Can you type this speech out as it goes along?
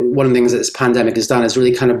One of the things that this pandemic has done is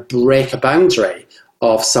really kind of break a boundary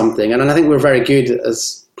of something. And I think we're very good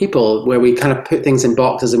as people where we kind of put things in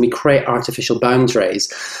boxes and we create artificial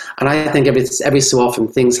boundaries. And I think every so often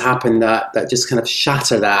things happen that just kind of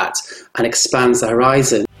shatter that and expands the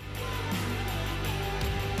horizon.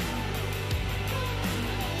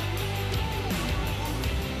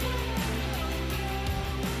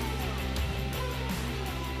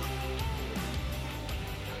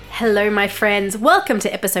 Hello, my friends. Welcome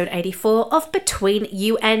to episode 84 of Between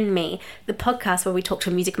You and Me, the podcast where we talk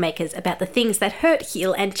to music makers about the things that hurt,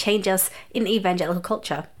 heal, and change us in evangelical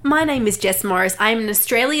culture. My name is Jess Morris. I am an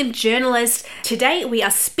Australian journalist. Today, we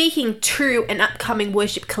are speaking to an upcoming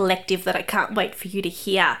worship collective that I can't wait for you to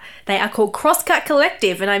hear. They are called Crosscut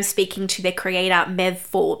Collective, and I'm speaking to their creator, Mev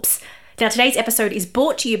Forbes. Now, today's episode is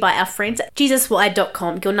brought to you by our friends at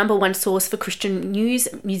JesusWide.com, your number one source for Christian news,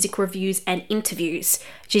 music reviews, and interviews.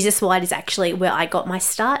 Jesus Wide is actually where I got my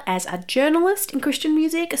start as a journalist in Christian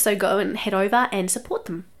music, so go and head over and support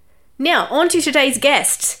them. Now, on to today's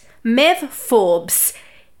guest, Mev Forbes.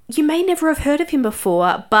 You may never have heard of him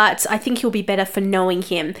before, but I think you'll be better for knowing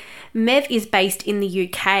him. Mev is based in the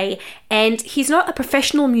UK, and he's not a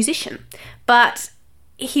professional musician, but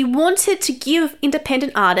he wanted to give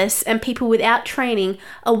independent artists and people without training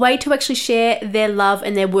a way to actually share their love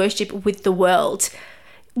and their worship with the world.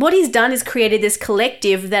 What he's done is created this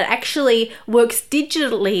collective that actually works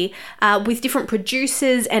digitally with different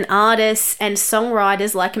producers and artists and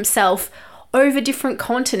songwriters like himself over different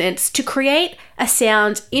continents to create a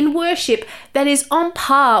sound in worship that is on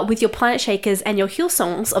par with your Planetshakers and your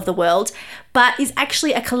Hillsongs of the world, but is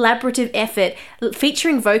actually a collaborative effort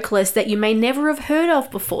featuring vocalists that you may never have heard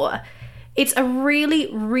of before. It's a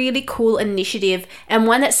really, really cool initiative and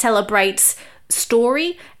one that celebrates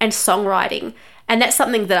story and songwriting. And that's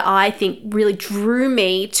something that I think really drew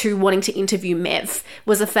me to wanting to interview Mev,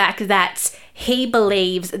 was the fact that he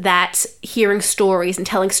believes that hearing stories and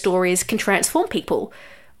telling stories can transform people,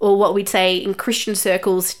 or what we'd say in Christian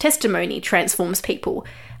circles, testimony transforms people.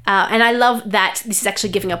 And I love that this is actually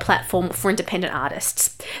giving a platform for independent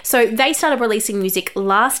artists. So they started releasing music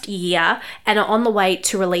last year and are on the way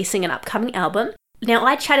to releasing an upcoming album. Now,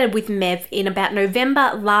 I chatted with Mev in about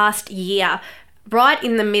November last year, right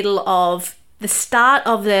in the middle of the start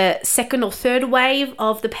of the second or third wave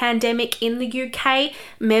of the pandemic in the UK.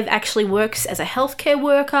 Mev actually works as a healthcare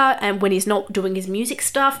worker and when he's not doing his music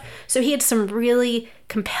stuff. So he had some really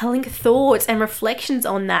compelling thoughts and reflections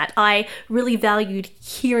on that. I really valued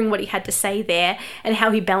hearing what he had to say there and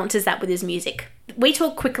how he balances that with his music. We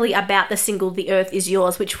talk quickly about the single The Earth Is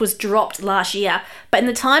Yours, which was dropped last year, but in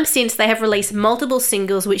the time since, they have released multiple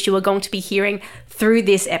singles which you are going to be hearing through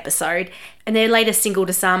this episode, and their latest single,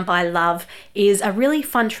 Disarmed by Love, is a really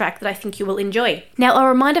fun track that I think you will enjoy. Now, a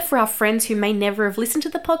reminder for our friends who may never have listened to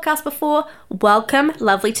the podcast before, welcome,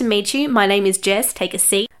 lovely to meet you. My name is Jess, take a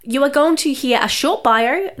seat. You are going to hear a short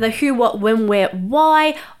bio, the who, what, when, where,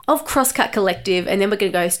 why of Crosscut Collective, and then we're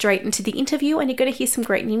going to go straight into the interview and you're going to hear some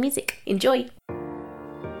great new music. Enjoy.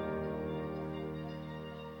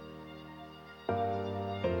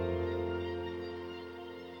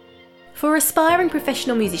 For aspiring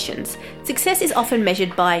professional musicians, success is often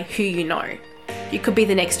measured by who you know. You could be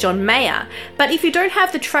the next John Mayer, but if you don't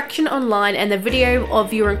have the traction online and the video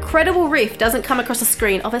of your incredible riff doesn't come across the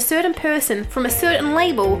screen of a certain person from a certain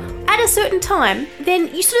label at a certain time,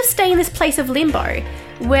 then you sort of stay in this place of limbo,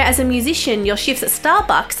 where as a musician, your shifts at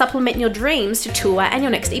Starbucks supplement your dreams to tour and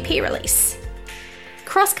your next EP release.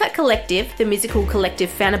 Crosscut Collective, the musical collective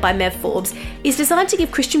founded by Mev Forbes, is designed to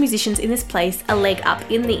give Christian musicians in this place a leg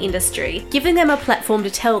up in the industry, giving them a platform to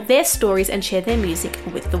tell their stories and share their music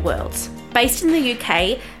with the world. Based in the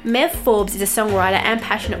UK, Mev Forbes is a songwriter and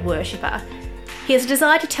passionate worshipper. He has a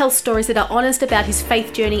desire to tell stories that are honest about his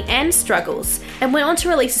faith journey and struggles, and went on to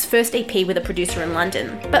release his first EP with a producer in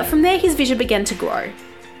London. But from there, his vision began to grow.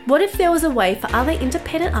 What if there was a way for other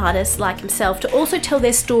independent artists like himself to also tell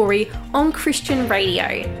their story on Christian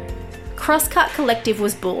radio? Crosscut Collective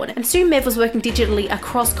was born, and soon Mev was working digitally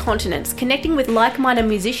across continents, connecting with like-minded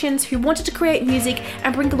musicians who wanted to create music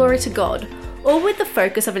and bring glory to God, all with the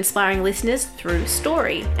focus of inspiring listeners through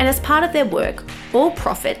story. And as part of their work, all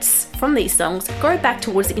profits from these songs go back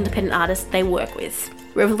towards the independent artists they work with.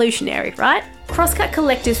 Revolutionary, right? Crosscut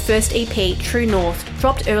Collective's first EP, True North,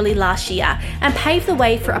 dropped early last year and paved the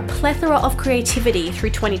way for a plethora of creativity through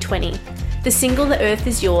 2020. The single The Earth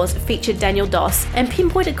Is Yours featured Daniel Doss and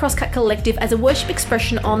pinpointed Crosscut Collective as a worship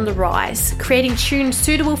expression on the rise, creating tunes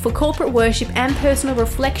suitable for corporate worship and personal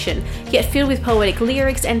reflection, yet filled with poetic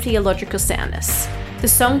lyrics and theological soundness. The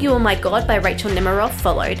song You Are My God by Rachel Nemiroff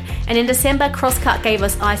followed, and in December, Crosscut gave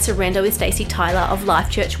us I Surrender with Stacey Tyler of Life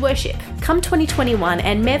Church Worship. Come 2021,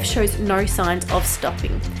 and Mev shows no signs of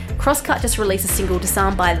stopping. Crosscut just released a single,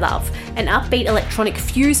 Disarmed by Love, an upbeat electronic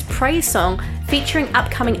fused praise song featuring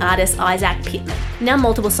upcoming artist Isaac Pittman. Now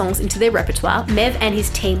multiple songs into their repertoire, Mev and his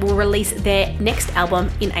team will release their next album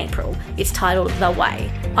in April. It's titled The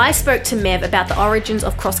Way. I spoke to Mev about the origins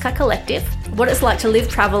of Crosscut Collective, what it's like to live,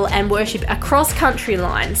 travel and worship across country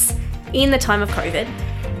lines in the time of COVID,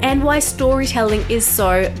 and why storytelling is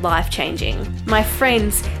so life-changing. My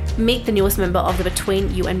friends, meet the newest member of the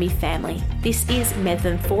Between You and Me family. This is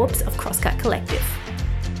Methven Forbes of Crosscut Collective.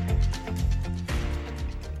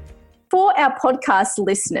 For our podcast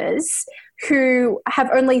listeners who have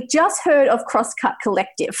only just heard of Crosscut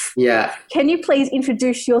Collective, can you please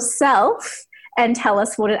introduce yourself and tell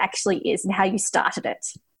us what it actually is and how you started it?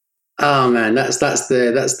 Oh man, that's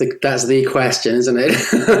the question, isn't it?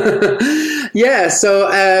 So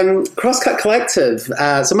Crosscut Collective.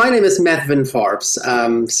 So my name is Methven Forbes,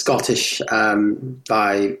 Scottish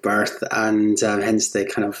by birth, and hence the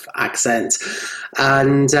kind of accent.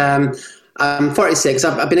 And I'm 46.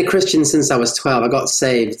 I've been a Christian since I was 12. I got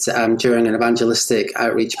saved during an evangelistic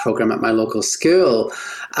outreach program at my local school.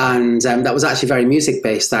 And that was actually very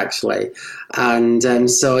music-based, actually. And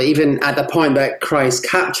so even at the point that Christ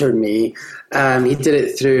captured me, he did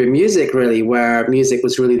it through music, really, where music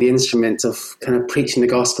was really the instrument of kind of preaching the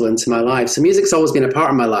gospel into my life. So music's always been a part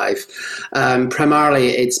of my life.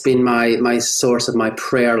 Primarily, it's been my source of my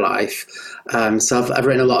prayer life. So I've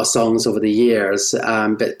written a lot of songs over the years,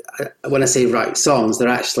 but when I say write songs, they're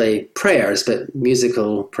actually prayers, but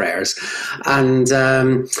musical prayers.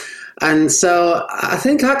 And so I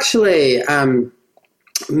think actually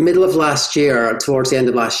middle of last year, towards the end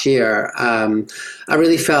of last year, I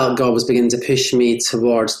really felt God was beginning to push me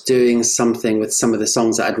towards doing something with some of the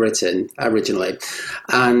songs that I'd written originally.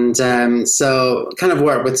 And so kind of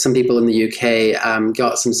worked with some people in the UK,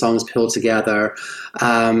 got some songs pulled together,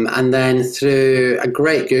 and then through a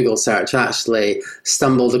great Google search, actually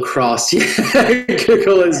stumbled across,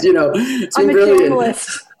 Google is, it's I'm brilliant. A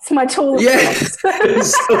journalist. It's my tool. Yes. So,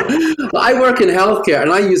 I work in healthcare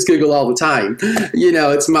and I use Google all the time.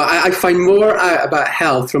 I find more out about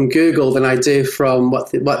health from Google than I do from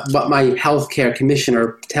what my healthcare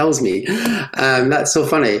commissioner tells me. That's so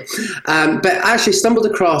funny. But I actually stumbled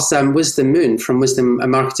across Wisdom Moon from Wisdom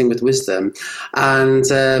Marketing with Wisdom, and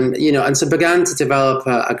so began to develop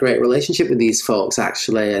a great relationship with these folks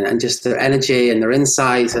actually, and just their energy and their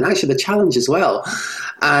insights, and actually the challenge as well.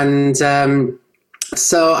 And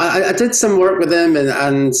so I did some work with them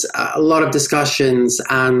and a lot of discussions,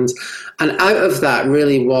 and out of that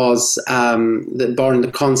really was born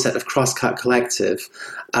the concept of Crosscut Collective,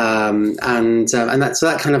 and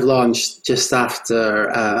that kind of launched just after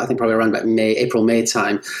I think probably around about April May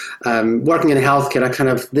time. Working in healthcare,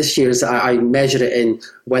 I measured it in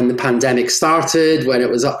when the pandemic started, when it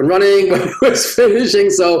was up and running, when it was finishing.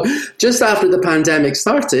 So just after the pandemic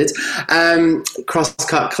started,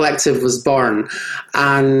 Crosscut Collective was born.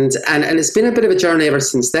 And it's been a bit of a journey ever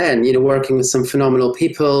since then, working with some phenomenal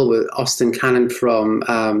people, with Austin Cannon from,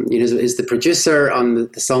 is the producer on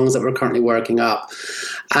the songs that we're currently working up.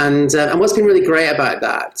 And what's been really great about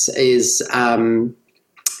that is,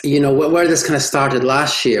 where this kind of started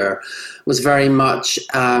last year was very much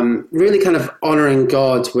really kind of honoring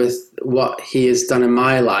God with what he has done in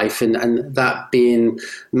my life, and that being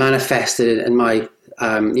manifested in my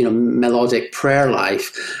melodic prayer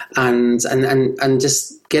life, and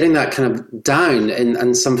just getting that kind of down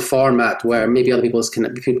in some format where maybe other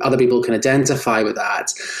people can identify with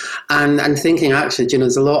that, and thinking actually,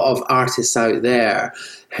 there's a lot of artists out there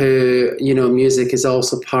who, music is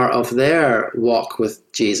also part of their walk with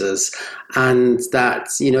Jesus, and that,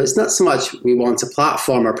 it's not so much we want a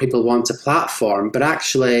platform or people want a platform, but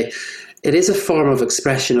actually it is a form of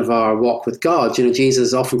expression of our walk with God.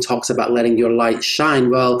 Jesus often talks about letting your light shine.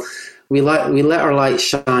 Well, we let our light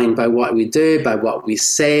shine by what we do, by what we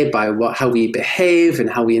say, by how we behave and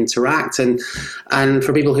how we interact. And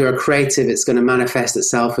for people who are creative, it's going to manifest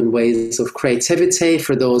itself in ways of creativity.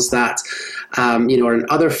 For those that are in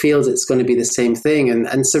other fields, it's going to be the same thing.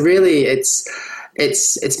 And so really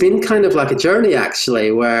it's been kind of like a journey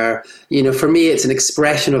actually, where, for me, it's an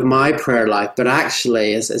expression of my prayer life, but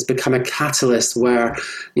actually it's become a catalyst where,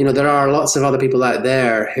 there are lots of other people out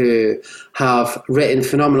there who have written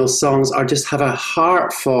phenomenal songs or just have a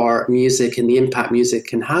heart for music and the impact music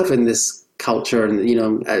can have in this culture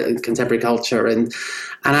and, contemporary culture and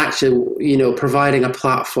actually, providing a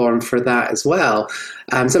platform for that as well.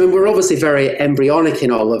 So, we're obviously very embryonic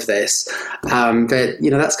in all of this, but,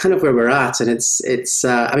 that's kind of where we're at. And it's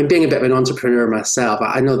being a bit of an entrepreneur myself,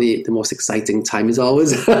 I know the most exciting time is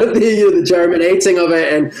always the germinating of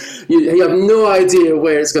it. And you have no idea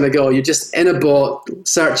where it's going to go. You're just in a boat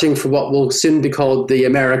searching for what will soon be called the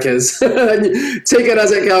Americas. And you take it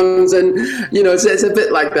as it comes. And, it's a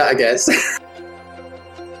bit like that, I guess.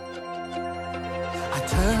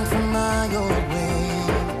 Turn from my old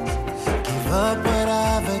ways, give up what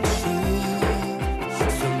I've achieved,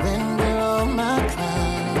 surrender all my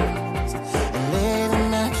plans, and lay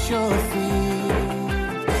them at your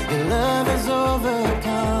feet. Your love has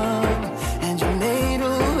overcome, and you made a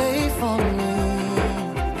way for me.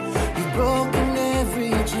 You've broken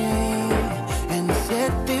every chain, and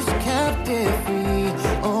set this captive free.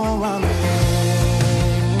 Oh, I'm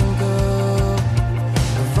letting go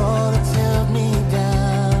of all that's held me down.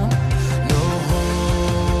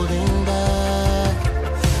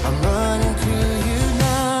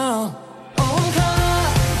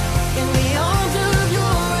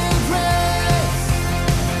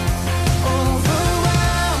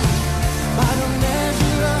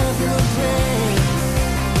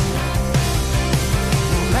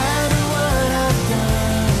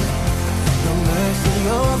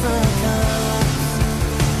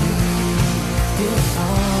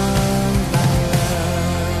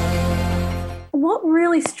 What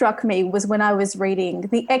really struck me was when I was reading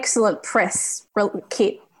the excellent press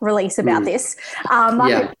kit release about this.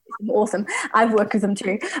 Awesome. I've worked with them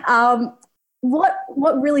too. What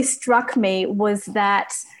really struck me was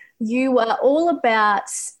that you are all about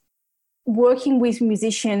working with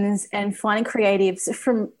musicians and finding creatives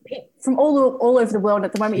from all over the world.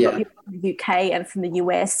 At the moment, you've got people from the UK and from the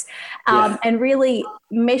US, and really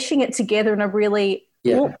meshing it together in a really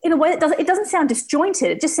in a way that it doesn't sound disjointed.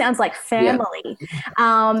 It just sounds like family,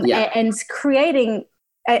 and creating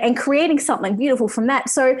something beautiful from that.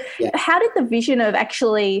 So how did the vision of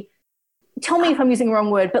actually, tell me if I'm using the wrong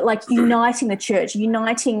word, but like uniting the church,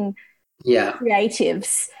 uniting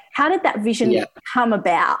creatives, how did that vision come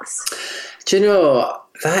about? Do you know,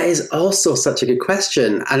 that is also such a good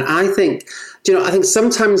question. And I think, I think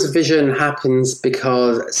sometimes vision happens as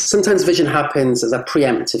a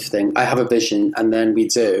preemptive thing. I have a vision and then we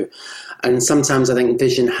do. And sometimes I think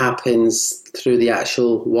vision happens through the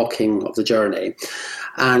actual walking of the journey.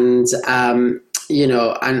 And, and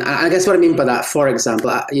I guess what I mean by that, for example,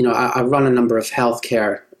 I run a number of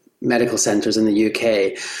healthcare medical centres in the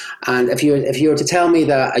UK. And if you were to tell me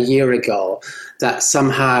that a year ago that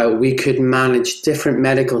somehow we could manage different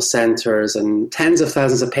medical centres and tens of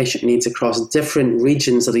thousands of patient needs across different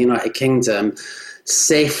regions of the United Kingdom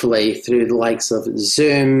safely through the likes of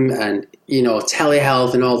Zoom and,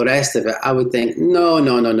 telehealth and all the rest of it, I would think, no.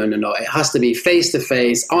 It has to be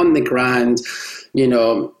face-to-face, on the ground,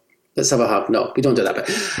 let's have a hug. No, we don't do that. But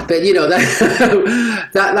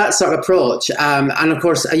that sort of approach. And of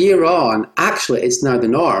course, a year on, actually, it's now the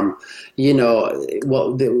norm. One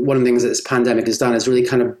of the things that this pandemic has done is really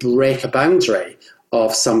kind of break a boundary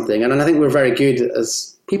of something. And I think we're very good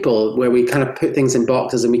as people where we kind of put things in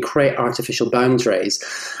boxes and we create artificial boundaries.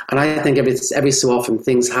 And I think every so often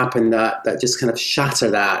things happen that just kind of shatter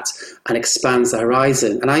that and expands the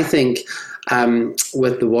horizon. And I think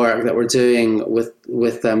with the work that we're doing with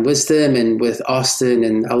Wisdom and with Austin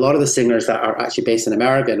and a lot of the singers that are actually based in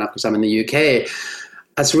America, and of course I'm in the UK,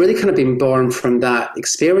 it's really kind of been born from that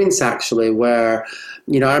experience actually where,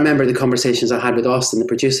 I remember the conversations I had with Austin, the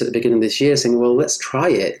producer at the beginning of this year, saying, well, let's try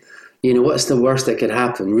it. What's the worst that could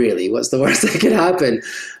happen, really? What's the worst that could happen?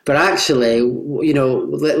 But actually,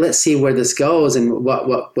 let's see where this goes and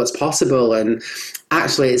what's possible. And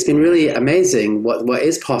actually, it's been really amazing what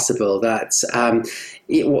is possible. That,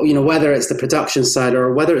 whether it's the production side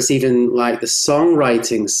or whether it's even like the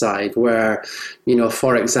songwriting side where,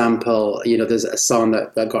 for example, there's a song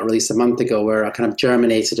that got released a month ago where I kind of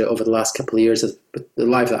germinated it over the last couple of years of the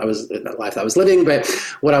life that I was living, but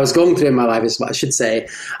what I was going through in my life is what I should say.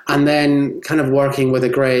 And then kind of working with a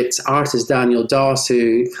great artist, Daniel Doss,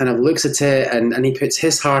 who kind of looks at it and he puts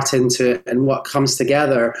his heart into it and what comes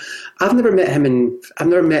together. I've never met him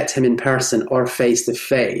in person or face to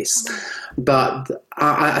face, but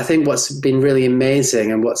I think what's been really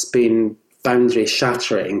amazing and what's been boundary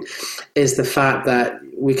shattering is the fact that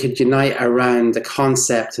we could unite around a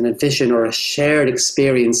concept and a vision or a shared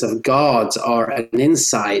experience of God or an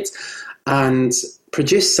insight and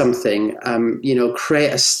produce something,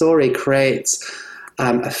 create a story, create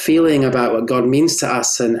a feeling about what God means to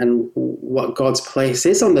us and what God's place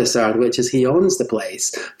is on this earth, which is he owns the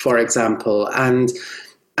place, for example. And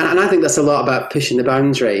I think that's a lot about pushing the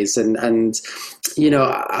boundaries. And you know,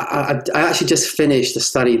 I actually just finished a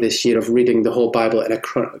study this year of reading the whole Bible in a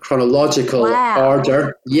chronological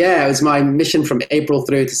order. Yeah, it was my mission from April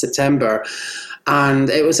through to September. And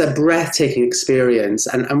it was a breathtaking experience.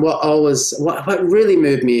 And what really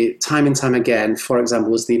moved me time and time again, for example,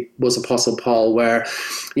 was Apostle Paul, where,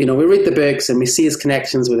 you know, we read the books and we see his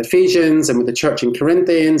connections with Ephesians and with the church in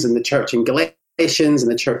Corinthians and the church in Galatians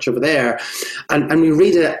and the church over there. And we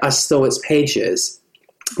read it as though it's pages,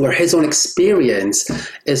 where his own experience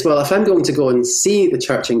is, well, if I'm going to go and see the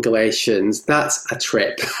church in Galatians, that's a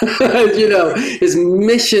trip. You know, his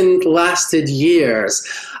mission lasted years.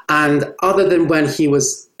 And other than when he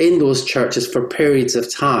was in those churches for periods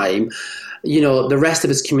of time, you know, the rest of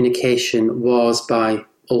his communication was by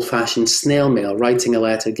old-fashioned snail mail, writing a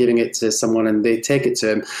letter, giving it to someone, and they take it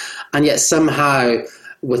to him. And yet somehow,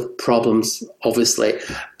 with problems, obviously,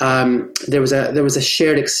 there was a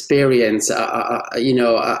shared experience, you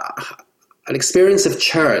know, an experience of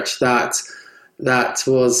church that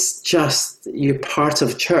was just, you're part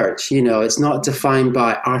of church. You know, it's not defined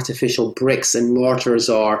by artificial bricks and mortars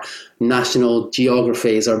or national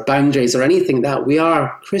geographies or boundaries or anything. That we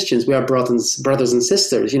are Christians, we are brothers and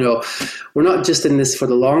sisters. You know, we're not just in this for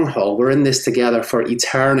the long haul, we're in this together for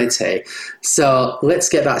eternity. So let's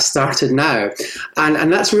get that started now.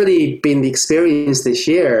 And that's really been the experience this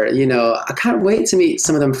year. You know, I can't wait to meet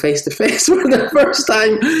some of them face to face for the first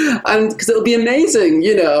time, and because it'll be amazing,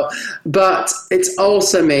 you know. But it's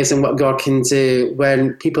also amazing what God can do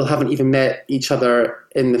when people haven't even met each other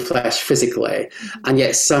in the flesh physically, and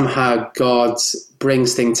yet somehow God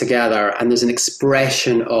brings things together, and there's an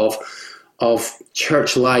expression of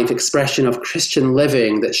church life, expression of Christian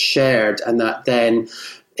living that's shared, and that then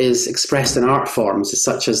is expressed in art forms,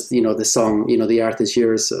 such as, you know, the song, you know, "The Earth Is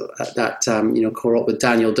Yours," that you know, co-wrote with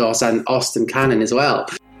Daniel Doss and Austin Cannon as well.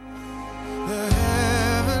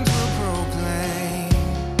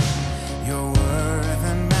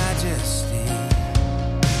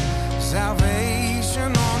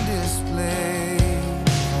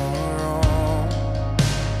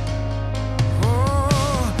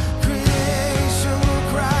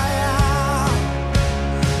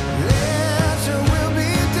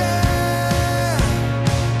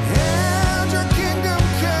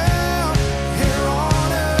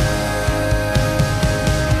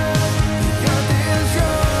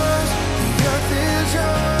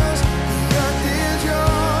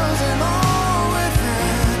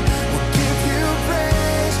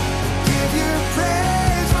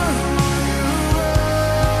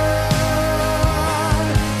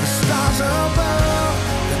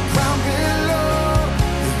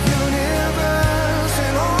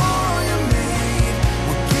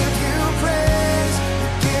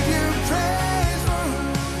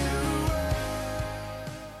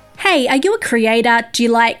 Hey, are you a creator? Do you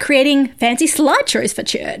like creating fancy slideshows for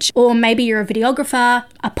church? Or maybe you're a videographer,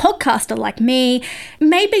 a podcaster like me.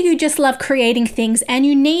 Maybe you just love creating things and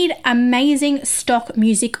you need amazing stock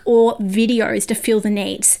music or videos to fill the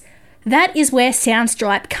needs. That is where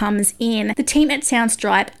Soundstripe comes in. The team at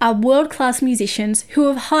Soundstripe are world-class musicians who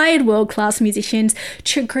have hired world-class musicians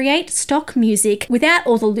to create stock music without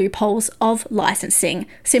all the loopholes of licensing.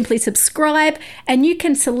 Simply subscribe and you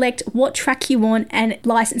can select what track you want and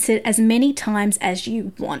license it as many times as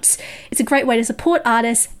you want. It's a great way to support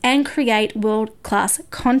artists and create world-class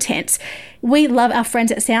content. We love our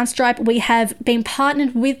friends at Soundstripe. We have been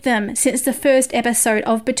partnered with them since the first episode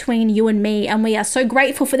of Between You and Me, and we are so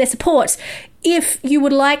grateful for their support. If you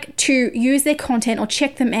would like to use their content or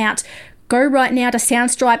check them out, go right now to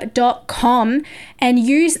soundstripe.com and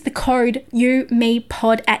use the code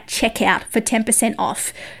UMePod at checkout for 10%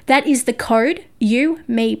 off. That is the code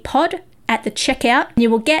UMePod at the checkout, and you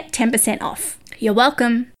will get 10% off. You're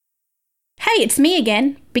welcome. Hey, it's me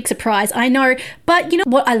again. Big surprise, I know. But you know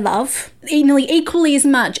what I love? Nearly equally as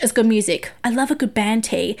much as good music. I love a good band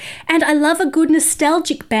tee. And I love a good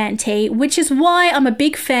nostalgic band tee, which is why I'm a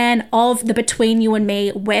big fan of the Between You and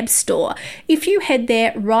Me web store. If you head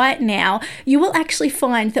there right now, you will actually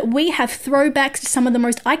find that we have throwbacks to some of the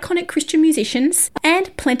most iconic Christian musicians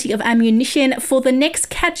and plenty of ammunition for the next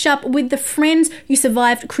catch up with the friends you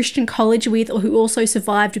survived Christian college with or who also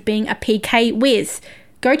survived being a PK with.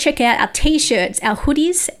 Go check out our t-shirts, our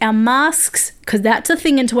hoodies, our masks, because that's a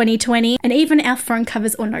thing in 2020, and even our phone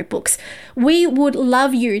covers or notebooks. We would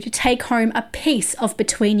love you to take home a piece of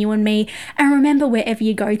Between You and Me, and remember wherever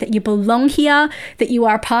you go that you belong here, that you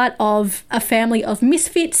are a part of a family of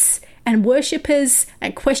misfits, and worshippers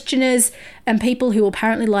and questioners and people who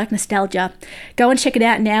apparently like nostalgia. Go and check it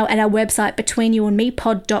out now at our website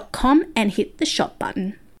betweenyouandmepod.com and hit the shop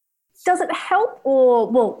button. Does it help, or,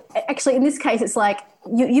 well, actually in this case it's like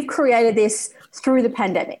you've created this through the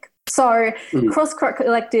pandemic. So Crosscut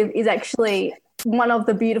Collective is actually one of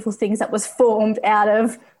the beautiful things that was formed out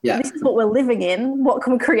of this is what we're living in, what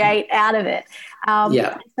can we create out of it?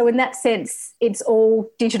 So in that sense, it's all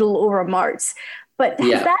digital or remote. But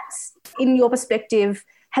has that, in your perspective,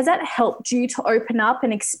 has that helped you to open up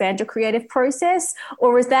and expand your creative process?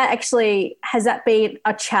 Or has that been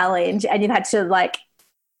a challenge and you've had to like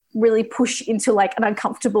really push into like an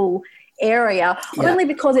uncomfortable area? Only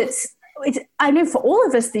because it's I know for all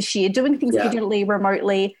of us this year, doing things digitally,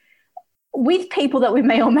 remotely, with people that we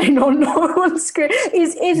may or may not know on screen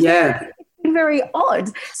is very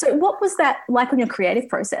odd. So what was that like on your creative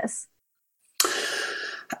process?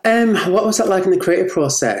 What was that like in the creative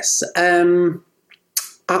process?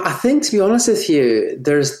 I think, to be honest with you,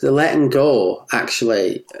 there's the letting go,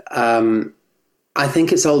 actually. I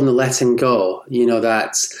think it's all in the letting go,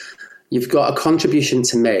 that you've got a contribution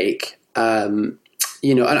to make. And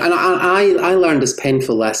I learned this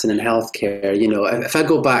painful lesson in healthcare. If I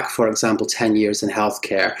go back, for example, 10 years in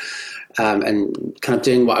healthcare, and kind of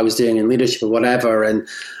doing what I was doing in leadership or whatever, and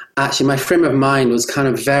actually my frame of mind was kind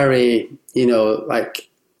of very, like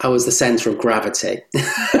I was the center of gravity,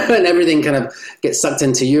 and everything kind of gets sucked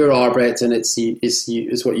into your orbit, and it's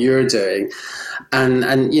what you're doing,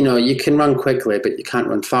 and you can run quickly, but you can't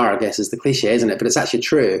run far, I guess is the cliche, isn't it? But it's actually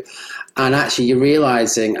true. And actually, you're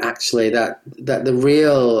realizing actually that the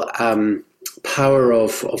real power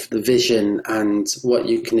of the vision and what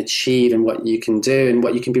you can achieve and what you can do and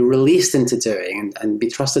what you can be released into doing and be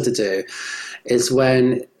trusted to do is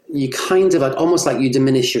when you kind of like almost like you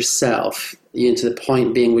diminish yourself, to the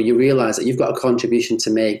point being where you realize that you've got a contribution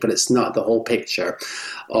to make, but it's not the whole picture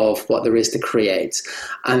of what there is to create.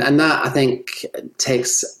 And that, I think,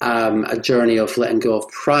 takes a journey of letting go of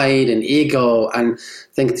pride and ego and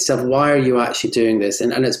thinking to yourself, why are you actually doing this?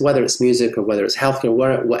 And it's whether it's music or whether it's healthcare,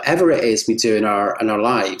 whatever it is we do in our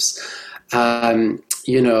lives. I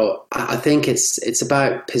think it's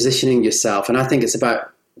about positioning yourself, and I think it's about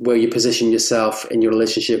where you position yourself in your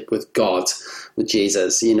relationship with God, with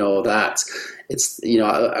Jesus. That it's,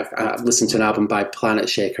 I've listened to an album by Planet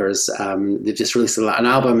Shakers. They've just released an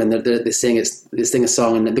album, and they sing a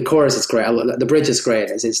song, and the chorus is great. The bridge is great.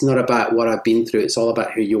 It's not about what I've been through. It's all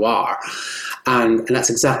about who you are. And that's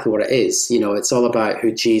exactly what it is. It's all about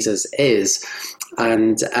who Jesus is.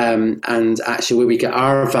 And actually where we get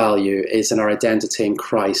our value is in our identity in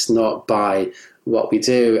Christ, not by what we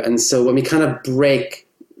do. And so when we kind of break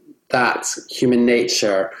that human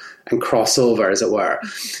nature and cross over, as it were,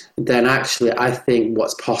 then actually I think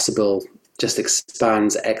what's possible just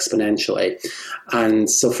expands exponentially. And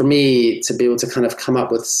so for me to be able to kind of come up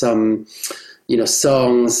with some,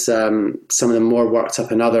 songs, some of them more worked up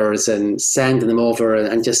than others, and sending them over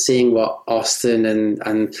and just seeing what Austin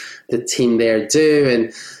and the team there do.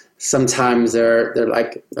 And sometimes they're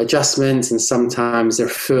like adjustments, and sometimes they're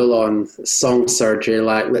full on song surgery,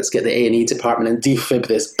 like let's get the A&E department and defib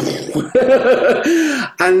this.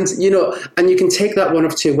 And you can take that one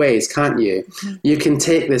of two ways, can't you? You can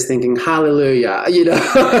take this thinking, hallelujah,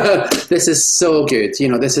 this is so good,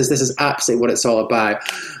 this is absolutely what it's all about.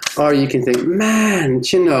 Or you can think, man,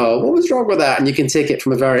 what was wrong with that? And you can take it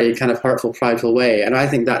from a very kind of hurtful, prideful way. And I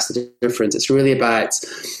think that's the difference. It's really about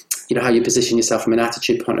how you position yourself from an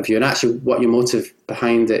attitude point of view, and actually what your motive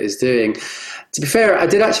behind it is doing. To be fair, I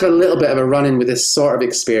did actually have a little bit of a run-in with this sort of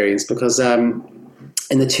experience, because in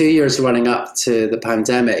the 2 years running up to the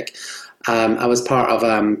pandemic, I was part of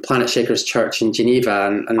Planet Shakers Church in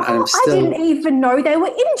Geneva, and I'm still... I didn't even know they were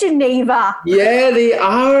in Geneva. Yeah, they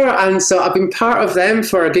are, and so I've been part of them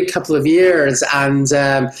for a good couple of years, and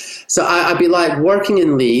so I'd be like working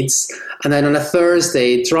in Leeds, and then on a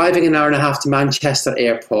Thursday, driving an hour and a half to Manchester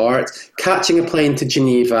Airport, catching a plane to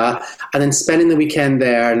Geneva, and then spending the weekend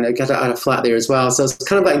there, and I got a flat there as well. So it's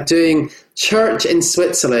kind of like doing church in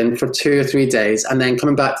Switzerland for 2 or 3 days, and then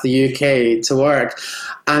coming back to the UK to work.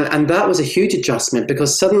 And that was a huge adjustment,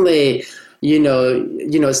 because suddenly,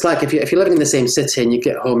 it's like if you're living in the same city and you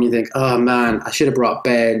get home, you think, oh man, I should have brought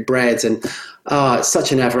bread, and it's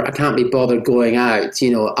such an effort. I can't be bothered going out,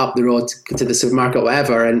 up the road to the supermarket or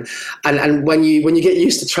whatever. And when you get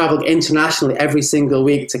used to traveling internationally every single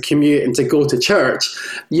week to commute and to go to church,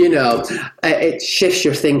 it shifts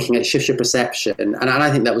your thinking, it shifts your perception. And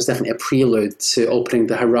I think that was definitely a prelude to opening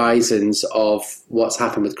the horizons of what's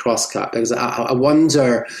happened with Crosscut, because I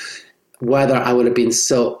wonder whether I would have been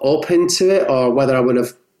so open to it, or whether I would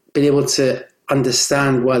have been able to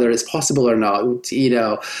understand whether it's possible or not,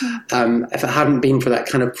 if it hadn't been for that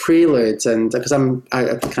kind of prelude. And because I'm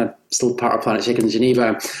kind of still part of Planet Shakers in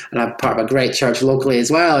Geneva, and I'm part of a great church locally as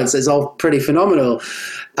well, it's all pretty phenomenal.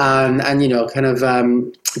 And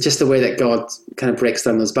just the way that God kind of breaks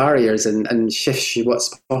down those barriers and shifts you what's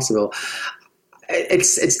possible.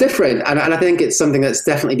 It's different, and I think it's something that's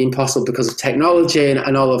definitely been possible because of technology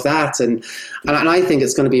and all of that, and I think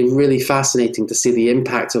it's going to be really fascinating to see the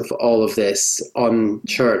impact of all of this on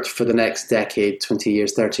church for the next decade, 20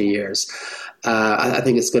 years, 30 years. I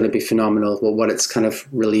think it's going to be phenomenal what it's kind of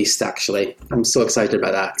released, actually. I'm so excited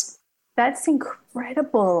about that. That's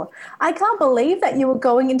incredible. I can't believe that you were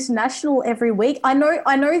going international every week. I know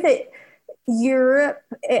that Europe,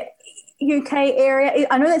 UK area,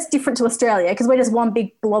 I know that's different to Australia because we're just one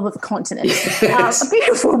big blob of a continent.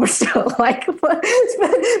 Beautiful, but still but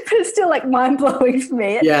it's still like mind-blowing for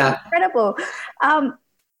me. It's incredible. How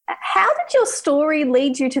did your story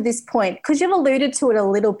lead you to this point? Because you've alluded to it a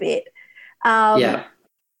little bit.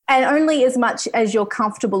 And only as much as you're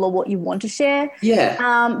comfortable or what you want to share.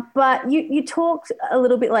 Yeah. But you talked a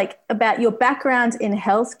little bit like about your background in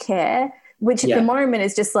healthcare, which at the moment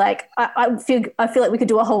is just like, I feel like we could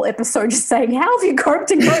do a whole episode just saying, how have you coped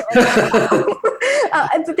in COVID?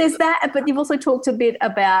 But there's that. But you've also talked a bit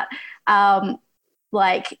about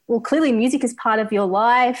clearly music is part of your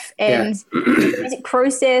life and the music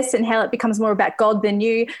process and how it becomes more about God than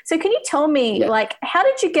you. So can you tell me, how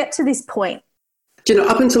did you get to this point?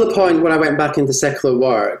 Up until the point when I went back into secular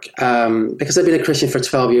work, because I've been a Christian for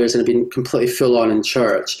 12 years and I've been completely full on in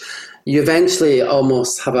church, you eventually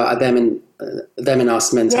almost have a them and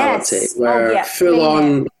us mentality where full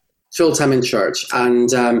on, full time in church. And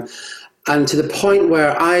to the point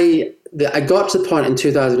where I got to the point in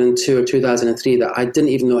 2002 or 2003 that I didn't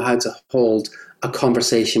even know how to hold a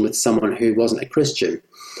conversation with someone who wasn't a Christian,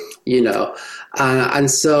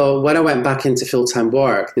 and so when I went back into full-time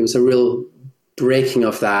work, there was a real breaking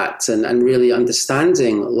of that and really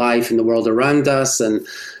understanding life in the world around us. And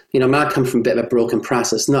I come from a bit of a broken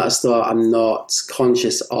past. It's not as though I'm not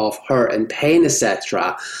conscious of hurt and pain,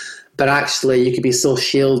 etc. But actually, you could be so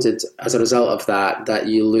shielded as a result of that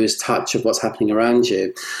you lose touch of what's happening around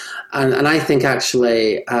you. And I think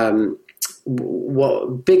actually,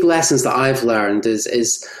 what big lessons that I've learned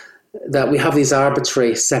is that we have these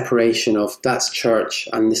arbitrary separation of that's church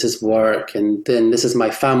and this is work and then this is my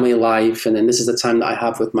family life and then this is the time that I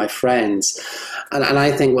have with my friends. And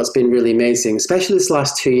I think what's been really amazing, especially this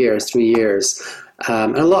last 3 years,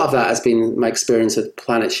 and a lot of that has been my experience with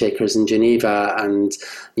Planet Shakers in Geneva and,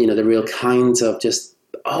 the real kinds of just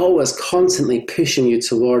always constantly pushing you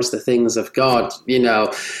towards the things of God,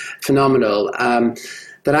 phenomenal.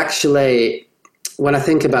 That actually, when I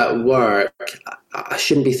think about work, I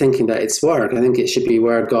shouldn't be thinking that it's work. I think it should be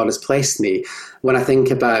where God has placed me. When I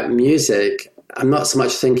think about music, I'm not so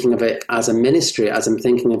much thinking of it as a ministry as I'm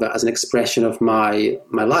thinking of it as an expression of my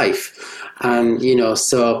life. And,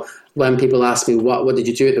 so when people ask me, what did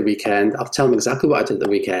you do at the weekend? I'll tell them exactly what I did at the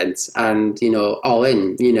weekend and, all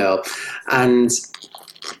in,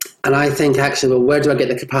 And I think actually, where do I get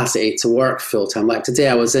the capacity to work full time? Like today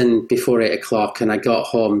I was in before 8 o'clock and I got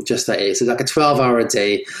home just at 8. So it's like a 12-hour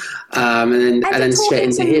day. And then straight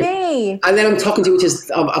into here. And then I'm talking to you, which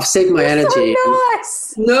is, I've saved my energy. So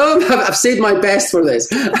nice. No, I've saved my best for this.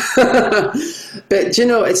 But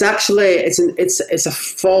it's actually, it's a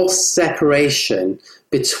false separation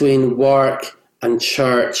between work and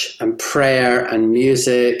church and prayer and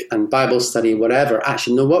music and Bible study, whatever.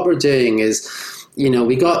 Actually, no, what we're doing is,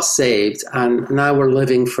 we got saved and now we're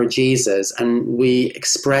living for Jesus and we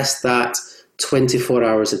express that 24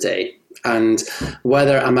 hours a day. And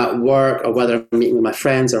whether I'm at work or whether I'm meeting with my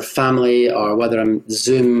friends or family or whether I'm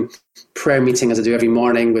Zoom prayer meeting as I do every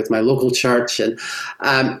morning with my local church, and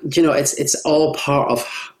it's all part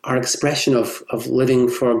of our expression of living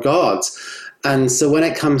for God. And so when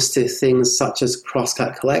it comes to things such as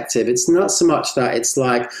Crosscut Collective, it's not so much that it's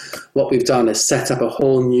like what we've done is set up a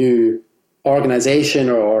whole new organization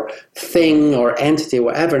or thing or entity or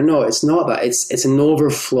whatever. No, it's not that. It's an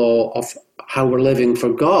overflow of how we're living for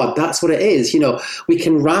God. That's what it is. We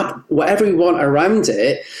can wrap whatever we want around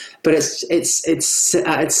it, but it's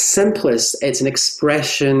at its simplest, it's an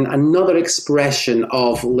expression, another expression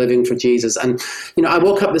of living for Jesus. And I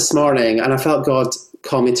woke up this morning and I felt God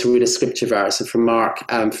call me to read a scripture verse from Mark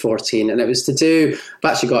 14, and it was to do,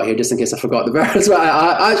 I've actually got here just in case I forgot the verse, but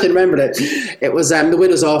I actually remembered it. It was the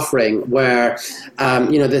widow's offering, where, I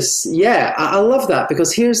love that,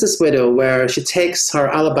 because here's this widow where she takes her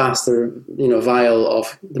alabaster, vial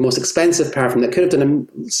of the most expensive perfume that could have done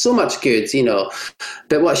so much good,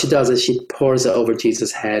 but what she does is she pours it over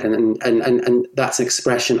Jesus' head, and that's an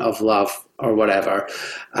expression of love or whatever.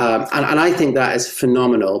 And I think that is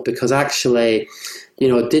phenomenal, because actually,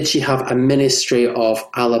 did she have a ministry of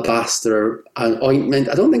alabaster ointment?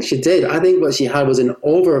 I don't think she did. I think what she had was an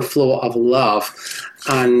overflow of love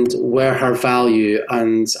and where her value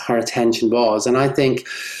and her attention was. And I think,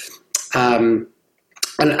 and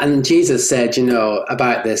Jesus said,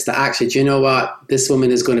 about this, that actually, do you know what? This woman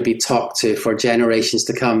is going to be talked to for generations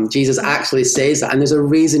to come. Jesus actually says that, and there's a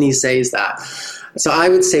reason he says that. So I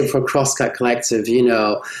would say for Crosscut Collective,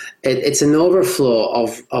 it's an overflow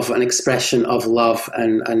of an expression of love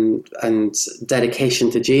and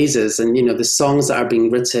dedication to Jesus. And, the songs that are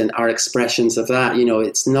being written are expressions of that.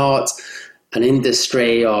 It's not an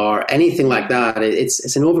industry or anything like that.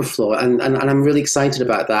 It's an overflow. And I'm really excited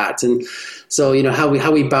about that. And so,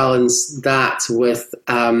 how we balance that with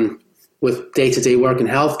day-to-day work in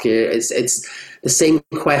healthcare, it's the same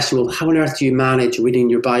question. Well, how on earth do you manage reading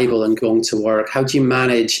your Bible and going to work? How do you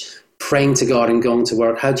manage praying to God and going to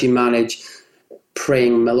work? How do you manage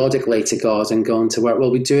praying melodically to God and going to work? Well,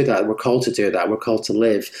 we do that. We're called to do that. We're called to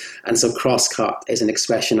live. And so Crosscut is an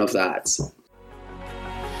expression of that.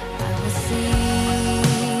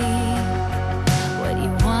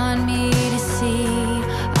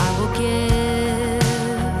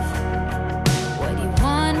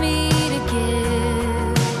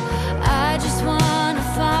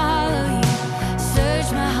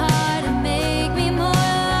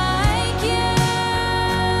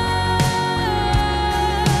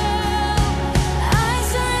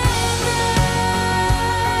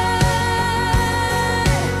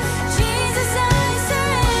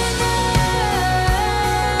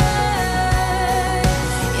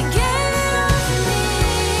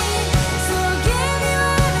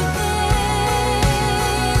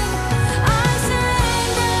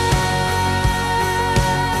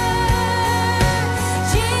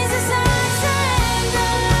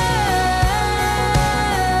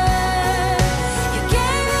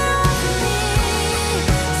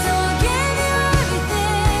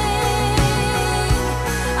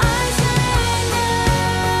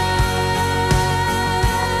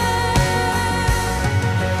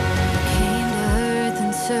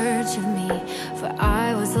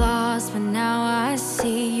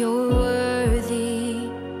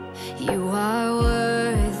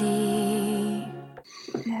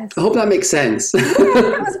 I hope that makes sense. Yeah,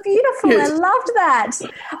 that was beautiful. I loved that.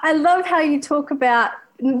 I love how you talk about,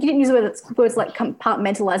 you didn't use words like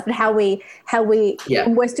compartmentalize, but how we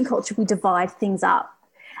in Western culture, we divide things up.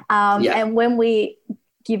 And when we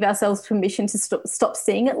give ourselves permission to stop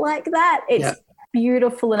seeing it like that, it's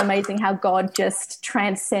beautiful and amazing how God just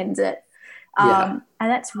transcends it. And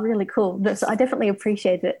that's really cool. So I definitely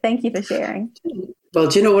appreciate it. Thank you for sharing. Well,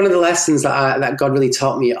 do you know, one of the lessons that God really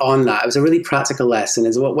taught me on that, it was a really practical lesson,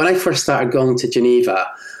 is when I first started going to Geneva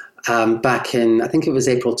back in, I think it was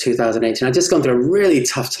April 2018, I'd just gone through a really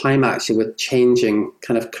tough time actually with changing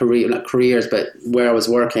kind of not careers, but where I was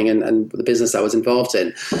working and the business I was involved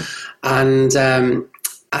in.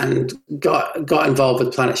 And got involved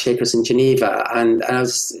with Planet Shakers in Geneva, and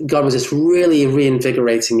God was just really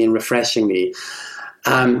reinvigorating me and refreshing me.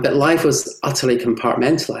 But life was utterly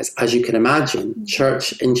compartmentalized, as you can imagine.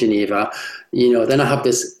 Church in Geneva, then I have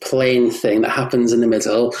this plane thing that happens in the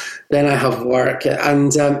middle. Then I have work,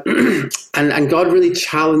 and God really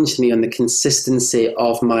challenged me on the consistency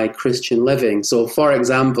of my Christian living. So, for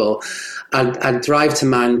example, I'd drive to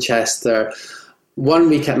Manchester. 1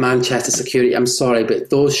 week at Manchester security, I'm sorry, but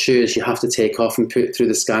those shoes you have to take off and put through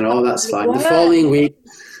the scanner. Oh, that's fine. What? The following week,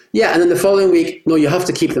 and then the following week, no, you have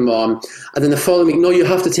to keep them on. And then the following week, no, you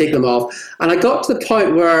have to take them off. And I got to the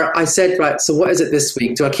point where I said, right, so what is it this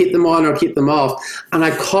week? Do I keep them on or keep them off? And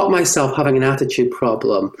I caught myself having an attitude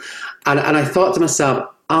problem. And I thought to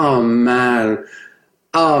myself, oh man,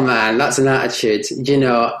 that's an attitude,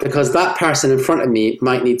 because that person in front of me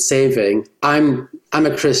might need saving. I'm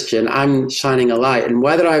a Christian, I'm shining a light. And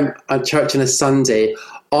whether I'm at church on a Sunday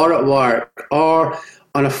or at work or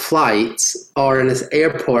on a flight or in an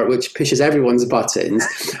airport, which pushes everyone's buttons,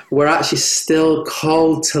 we're actually still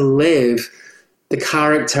called to live the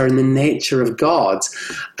character and the nature of God.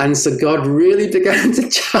 And so God really began to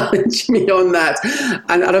challenge me on that.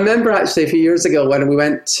 And I remember actually a few years ago when we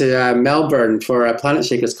went to Melbourne for a Planet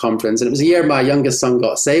Shakers conference, and it was a year my youngest son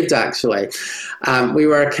got saved, actually. We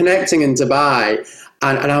were connecting in Dubai,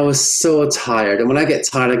 and I was so tired. And when I get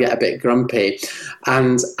tired, I get a bit grumpy.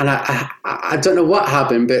 And I don't know what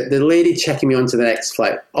happened, but the lady checking me onto the next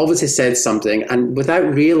flight obviously said something. And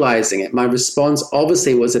without realizing it, my response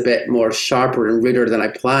obviously was a bit more sharper and ruder than I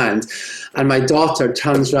planned. And my daughter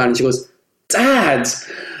turns around and she goes, "Dad."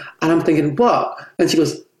 And I'm thinking, "What?" And she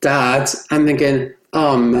goes, "Dad." I'm thinking,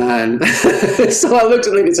 oh man. So I looked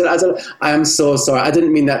at Lady and I said, "I am so sorry. I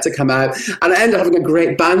didn't mean that to come out." And I ended up having a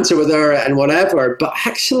great banter with her and whatever. But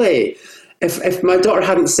actually, if my daughter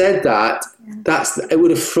hadn't said that, it would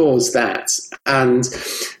have froze that. And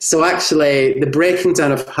so actually the breaking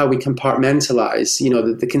down of how we compartmentalize,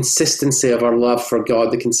 the consistency of our love for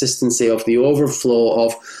God, the consistency of the overflow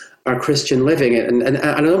of our Christian living. And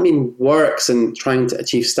I don't mean works and trying to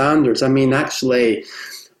achieve standards. I mean, actually,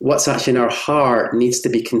 what's actually in our heart needs to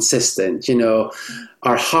be consistent.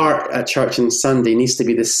 Our heart at church on Sunday needs to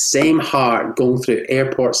be the same heart going through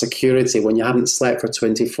airport security when you haven't slept for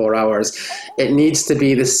 24 hours. It needs to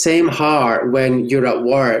be the same heart when you're at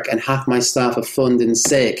work and half my staff have phoned in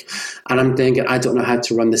sick and I'm thinking, I don't know how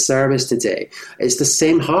to run the service today. It's the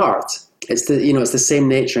same heart. It's the same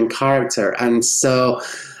nature and character. And so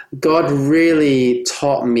God really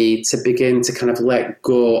taught me to begin to kind of let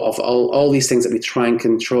go of all these things that we try and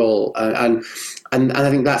control. And I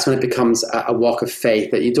think that's when it becomes a walk of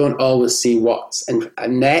faith, that you don't always see what's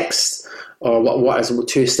next or what is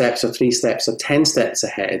 2 steps or 3 steps or 10 steps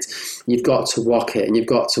ahead. You've got to walk it, and you've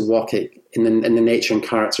got to walk it in the nature and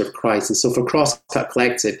character of Christ. And so for Crosscut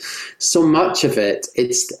Collective, so much of it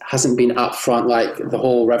hasn't been up front, like the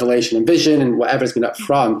whole revelation and vision and whatever's been up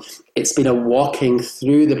front. It's been a walking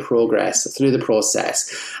through the process,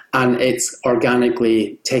 and it's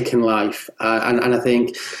organically taken life. And I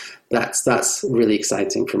think that's really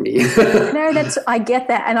exciting for me. No, I get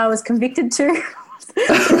that, and I was convicted too.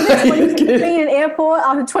 Being in an airport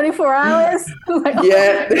after 24 hours.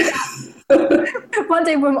 Yeah. One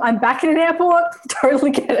day when I'm back in an airport,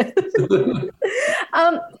 totally get it.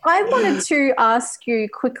 I wanted to ask you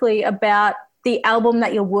quickly about the album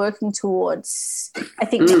that you're working towards, I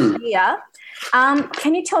think, next year.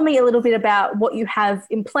 Can you tell me a little bit about what you have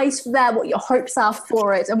in place for that, what your hopes are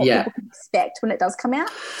for it, and what people can expect when it does come out?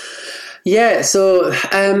 Yeah, so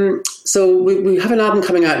we have an album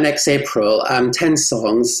coming out next April, 10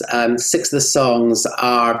 songs. 6 of the songs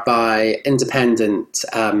are by independent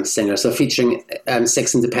singers, so featuring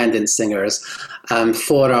 6 independent singers.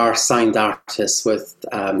 4 are signed artists with,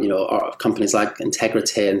 companies like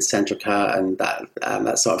Integrity and Centrica and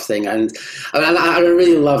that sort of thing. And I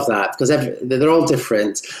really love that because they're all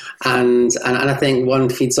different. And I think one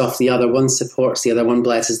feeds off the other, one supports the other, one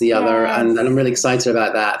blesses the other. Yes. And I'm really excited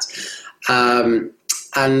about that.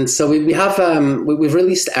 And so we have we've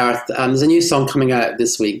released Earth. There's a new song coming out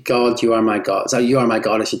this week, God, You Are My God. So You Are My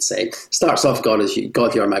God, I should say. Starts off God,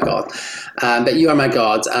 You Are My God. But You Are My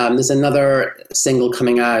God. There's another single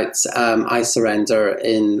coming out, I Surrender,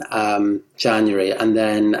 in January, and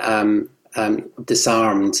then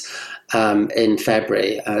Disarmed in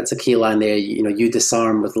February. It's a key line there, you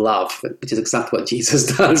disarm with love, which is exactly what Jesus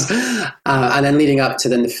does. And then leading up to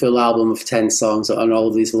then the full album of 10 songs, and all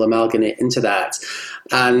of these will amalgamate into that.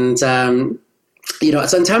 And, so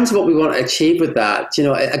in terms of what we want to achieve with that,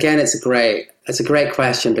 again, it's a great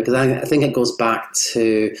question, because I think it goes back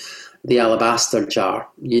to the alabaster jar.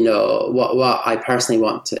 What I personally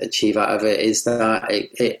want to achieve out of it is that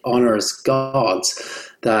it honors God,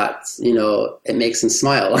 that it makes him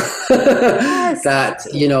smile. Yes.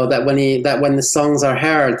 that when the songs are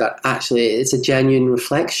heard, that actually it's a genuine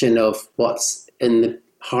reflection of what's in the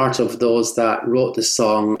heart of those that wrote the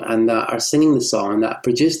song and that are singing the song and that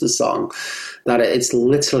produced the song, that it's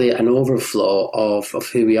literally an overflow of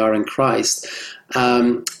who we are in Christ.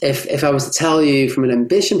 If I was to tell you from an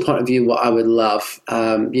ambition point of view what I would love,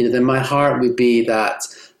 then my heart would be that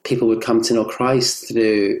people would come to know Christ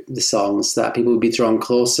through the songs, that people would be drawn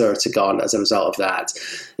closer to God as a result of that.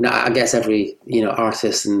 I guess every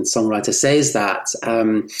artist and songwriter says that,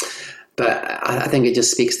 but I think it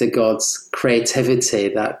just speaks to God's creativity,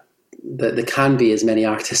 that there can be as many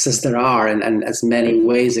artists as there are, and as many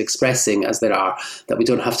ways of expressing as there are, that we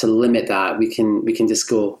don't have to limit that. We can just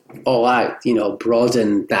go all out,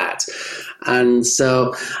 broaden that. And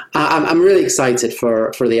so I'm really excited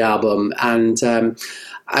for the album, and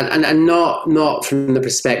and not from the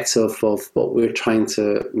perspective of what we're trying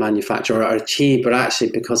to manufacture or achieve, but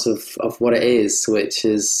actually because of what it is, which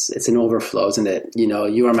is, it's an overflow, isn't it? You know,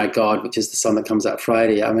 You Are My God, which is the song that comes out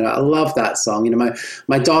Friday. I mean, I love that song. You know,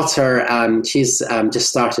 my daughter, she's just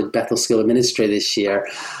started Bethel School of Ministry this year,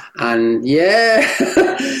 and yeah,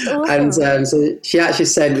 and so she actually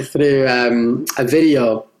sent through a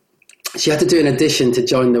video. She had to do an audition to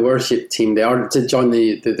join the worship team there, or to join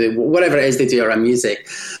the whatever it is they do around music.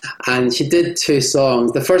 And she did 2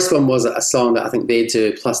 songs. The first one was a song that I think they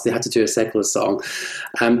do, plus they had to do a secular song.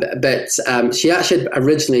 But she actually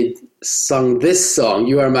originally sung this song,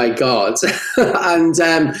 You Are My God. and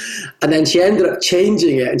then she ended up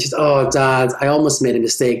changing it. And she's, oh, Dad, I almost made a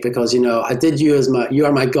mistake because, you know, I did You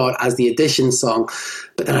Are My God as the audition song.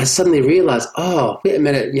 But then I suddenly realized, oh, wait a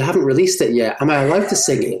minute, you haven't released it yet. Am I allowed to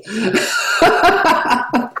sing it?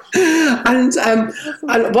 and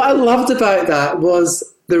what I loved about that was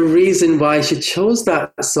the reason why she chose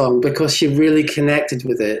that song, because she really connected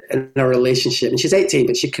with it in her relationship. And she's 18,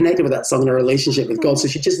 but she connected with that song in her relationship with God. So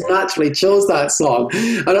she just naturally chose that song.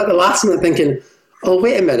 And at the last minute thinking, oh,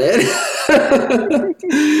 wait a minute.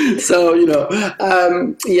 So, you know,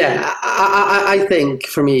 I think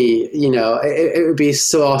for me, you know, it would be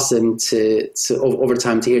so awesome to over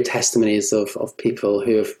time to hear testimonies of people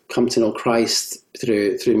who have come to know Christ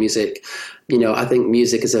through music. You know, I think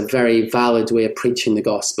music is a very valid way of preaching the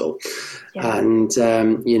gospel. Yeah. And,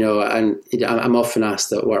 you know, and I'm often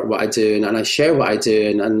asked what I do, and I share what I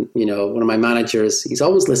do. And, you know, one of my managers, he's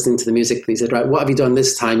always listening to the music. He said, right, what have you done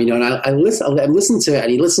this time? You know, and I'll let him listen to it,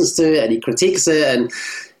 and he listens to it and he critiques it. And,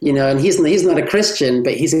 you know, and he's not a Christian,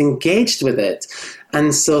 but he's engaged with it.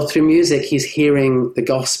 And so through music, he's hearing the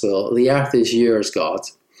gospel. The earth is yours, God.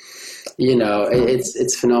 You know,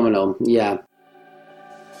 it's phenomenal. Yeah.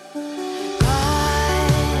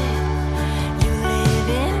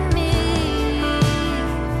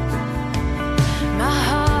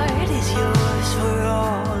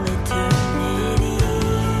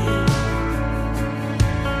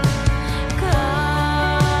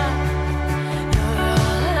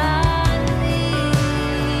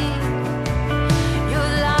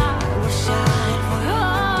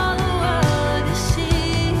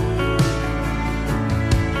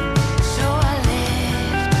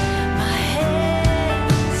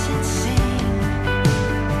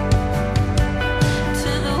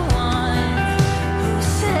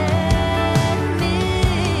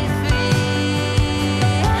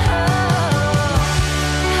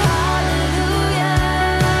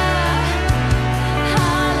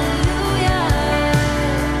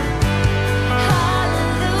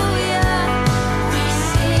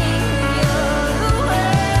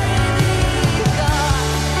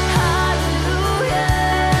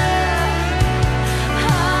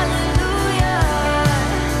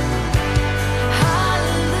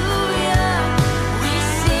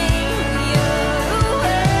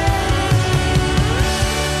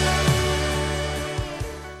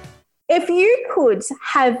 If you could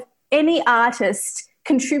have any artist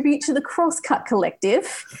contribute to the Crosscut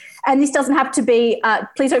Collective, and this doesn't have to be,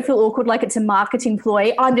 please don't feel awkward like it's a marketing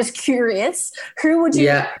ploy, I'm just curious, who would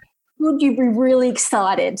you be really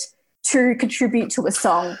excited to contribute to a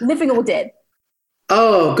song, living or dead?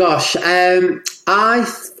 Oh, gosh. I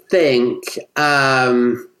think,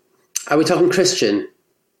 are we talking Christian?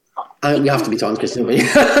 We have to be talking Christian.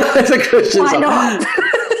 It's a Christian song. Why not?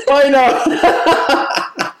 Why not?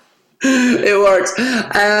 It works.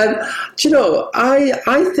 Do you know,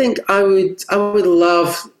 I think I would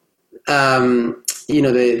love, you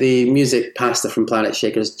know, the music pastor from Planet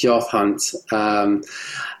Shakers, Geoff Hunt.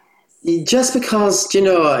 Just because, you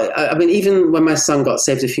know, I mean, even when my son got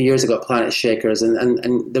saved a few years ago at Planet Shakers,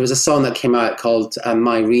 and there was a song that came out called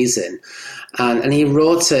My Reason. And he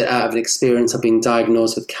wrote it out of an experience of being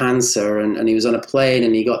diagnosed with cancer, and he was on a plane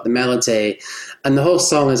and he got the melody. And the whole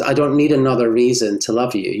song is, I don't need another reason to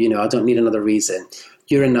love you. You know, I don't need another reason.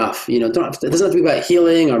 You're enough. You know, it doesn't have to be about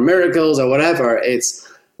healing or miracles or whatever.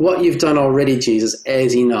 It's what you've done already, Jesus,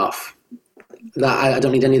 is enough. That I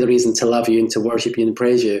don't need any other reason to love you and to worship you and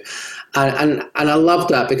praise you. And I love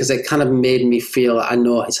that because it kind of made me feel I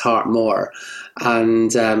know his heart more.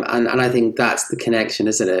 And I think that's the connection,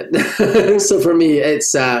 isn't it? So for me,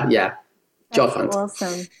 it's, Geoff Hunt.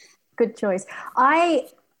 Awesome. Good choice.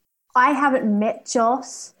 I haven't met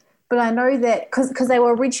Joss, but I know that because they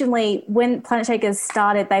were originally, when Planet Shakers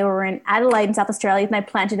started, they were in Adelaide in South Australia, and they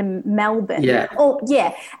planted in Melbourne. Yeah. Oh,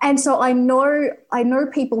 yeah. And so I know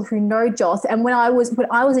people who know Joss. And when I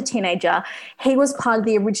was a teenager, he was part of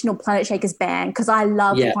the original Planet Shakers band, because I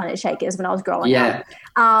loved Planet Shakers when I was growing up.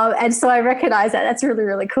 And so I recognise that. That's really,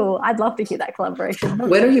 really cool. I'd love to hear that collaboration.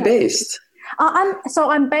 Where are you based?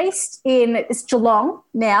 I'm based in Geelong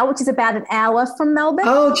now, which is about an hour from Melbourne.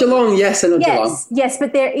 Oh, Geelong, yes, I know Geelong. Yes,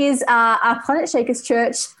 but there is a Planet Shakers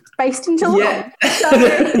church based in Geelong. Yeah. So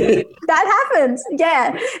that happens.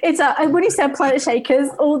 Yeah, it's when you say Planet Shakers,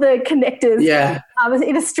 all the connectors. Yeah.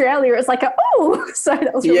 In Australia, it's like so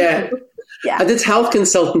that was really cool. Yeah. I did health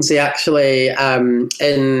consultancy actually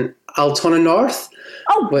in Altona North.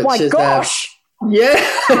 Oh my gosh. Yeah,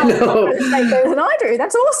 I know. Same than I do.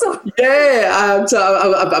 That's awesome. Yeah, so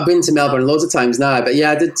I've been to Melbourne loads of times now, but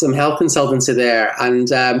I did some health consultancy there.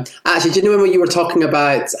 And actually, do you know when you were talking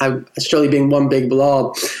about Australia being one big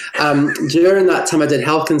blob? During that time I did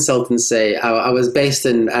health consultancy, I was based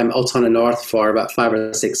in Altona North for about 5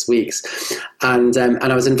 or 6 weeks. And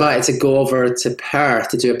I was invited to go over to Perth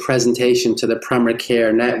to do a presentation to the primary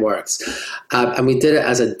care networks. And we did it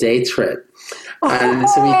as a day trip. And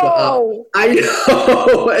so we got up. I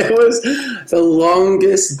know, it was the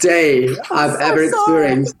longest day I've ever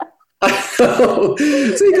experienced. I know.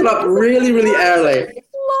 So we got up really, really early.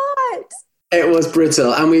 What? It was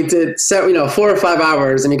brutal. And we did 4 or 5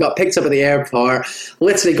 hours, and we got picked up at the airport,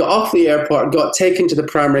 literally got off the airport, got taken to the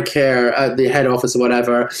primary care at the head office or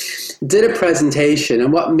whatever, did a presentation.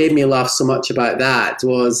 And what made me laugh so much about that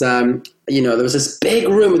was, there was this big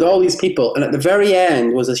room with all these people, and at the very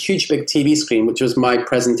end was a huge big TV screen, which was my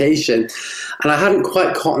presentation. And I hadn't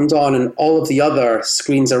quite cottoned on and all of the other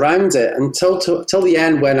screens around it until the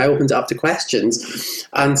end, when I opened it up to questions,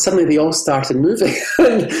 and suddenly they all started moving.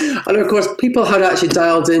 and of course, people had actually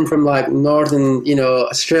dialed in from like northern,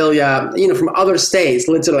 Australia, from other states,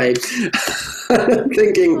 literally.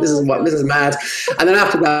 Thinking this is mad. And then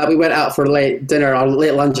after that we went out for late dinner, or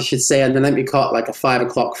late lunch I should say, and then we caught like a 5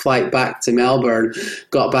 o'clock flight back to Melbourne,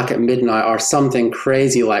 got back at midnight or something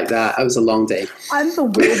crazy like that. It was a long day. I'm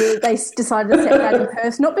bewildered they decided to set that in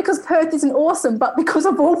Perth, not because Perth isn't awesome, but because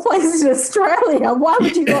of all places in Australia. Why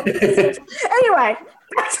would you not? Anyway,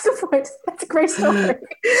 back to the point. That's a great story.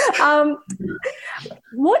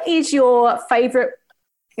 What is your favourite,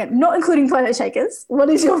 not including Planet Shakers, what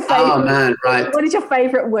is your favourite? Oh man, right. What is your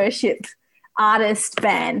favourite worship artist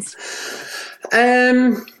band?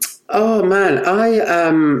 Oh man,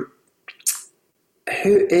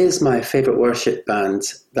 who is my favourite worship band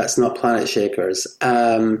that's not Planet Shakers?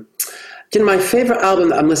 My favourite album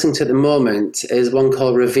that I'm listening to at the moment is one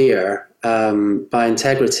called Revere by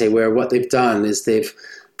Integrity, where what they've done is they've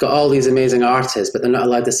got all these amazing artists, but they're not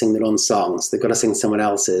allowed to sing their own songs. They've got to sing someone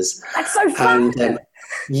else's. That's so fun. And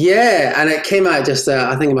it came out just,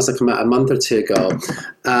 I think it must have come out a month or two ago.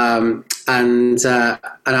 And I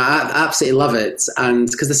absolutely love it. And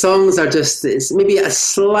because the songs are just, it's maybe a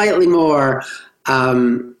slightly more,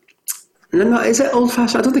 no, is it old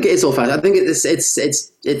fashioned? I don't think it is old fashioned. I think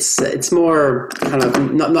it's more kind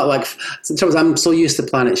of not like, in terms of, I'm so used to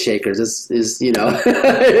Planet Shakers is it's on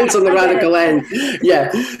the radical end.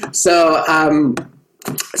 Yeah. So I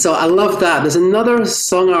love that. There's another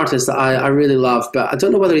song artist that I really love, but I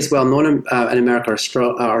don't know whether he's well known in America or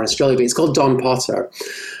Australia, but he's called Don Potter.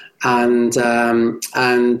 And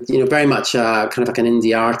very much kind of like an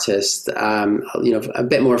indie artist, a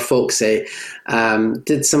bit more folksy,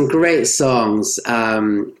 did some great songs,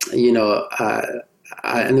 and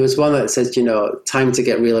there was one that says, Time to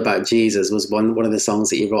Get Real About Jesus was one of the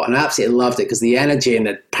songs that he wrote, and I absolutely loved it because the energy and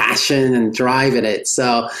the passion and drive in it.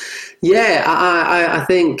 So I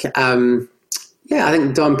think I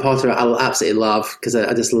think Don Potter I'll absolutely love, because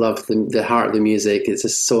I just love the heart of the music. It's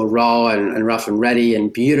just so raw and rough and ready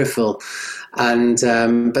and beautiful. And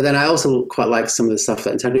but then I also quite like some of the stuff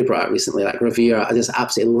that Integrity brought out recently, like Revere. I just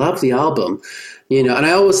absolutely love the album, and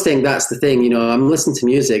I always think that's the thing, I'm listening to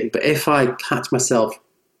music, but if I catch myself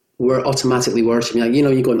we're automatically worshiping, like,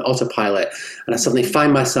 you go on autopilot, and I suddenly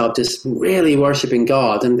find myself just really worshiping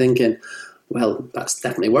God, I'm thinking, well, that's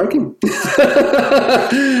definitely working. It's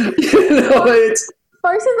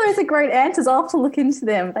both of those are great answers. I'll have to look into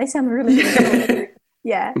them. They sound really good.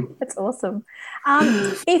 Yeah, that's awesome.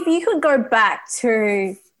 If you could go back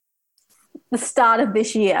to the start of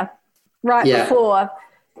this year, before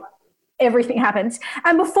everything happened,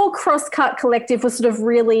 and before Crosscut Collective was sort of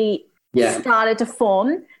really started to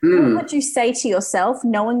form, what would you say to yourself,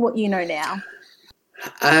 knowing what you know now?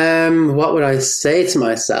 What would I say to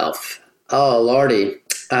myself? Oh, Lordy.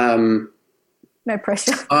 No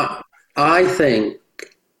pressure. I think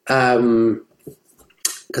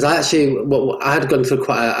because I had gone through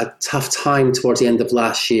quite a tough time towards the end of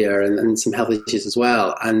last year and some health issues as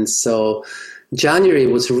well. And so January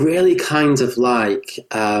was really kind of like,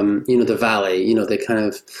 the valley, the kind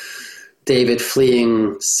of David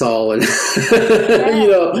fleeing Saul and,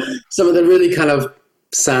 some of the really kind of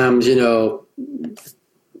Psalms,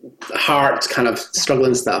 heart kind of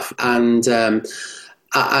struggling stuff. And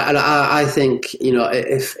I think,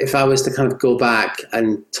 if I was to kind of go back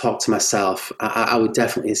and talk to myself, I would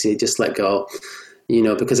definitely say just let go,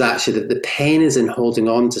 because actually the pain is in holding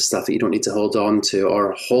on to stuff that you don't need to hold on to,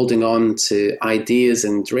 or holding on to ideas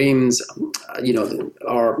and dreams,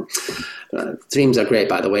 or dreams are great,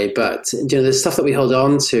 by the way, but, there's stuff that we hold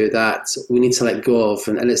on to that we need to let go of.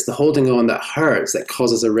 And it's the holding on that hurts, that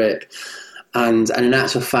causes a rip. And in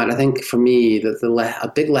actual fact, I think for me, that a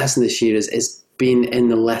big lesson this year is being in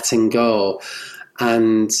the letting go,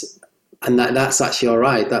 and that's actually all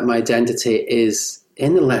right. That my identity is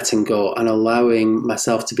in the letting go and allowing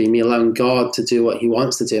myself to be me, allowing God to do what He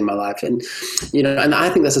wants to do in my life. And and I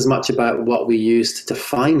think this is much about what we use to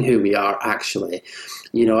define who we are. Actually,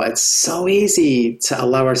 it's so easy to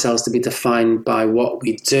allow ourselves to be defined by what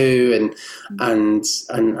we do and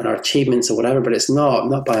our achievements or whatever, but it's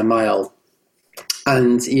not by a mile.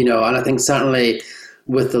 And and I think certainly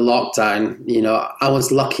with the lockdown, I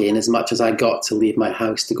was lucky in as much as I got to leave my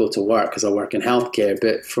house to go to work because I work in healthcare,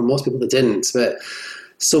 but for most people that didn't. But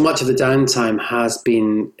so much of the downtime has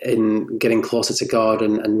been in getting closer to God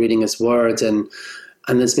and reading His Word, and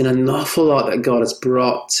there's been an awful lot that God has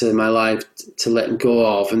brought to my life to let go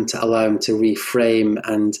of and to allow Him to reframe.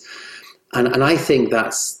 And I think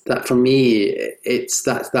that for me,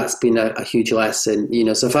 that's been a huge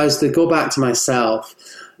lesson. So if I was to go back to myself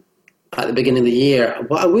at the beginning of the year,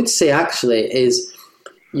 what I would say actually is,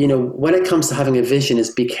 when it comes to having a vision, is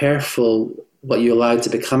be careful what you allow to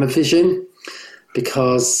become a vision,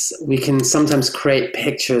 because we can sometimes create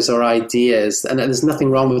pictures or ideas, and there's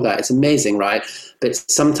nothing wrong with that. It's amazing, right? But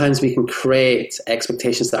sometimes we can create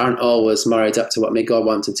expectations that aren't always married up to what may God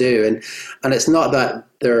want to do. And it's not that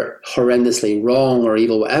they're horrendously wrong or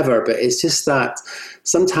evil, whatever, but it's just that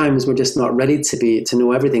sometimes we're just not ready to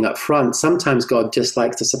know everything up front. Sometimes God just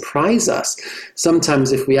likes to surprise us.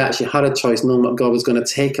 Sometimes if we actually had a choice, knowing what God was going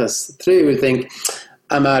to take us through, we think,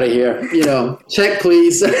 I'm out of here. Check,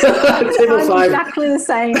 please. Table 5. Exactly the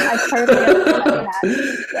same. I totally understand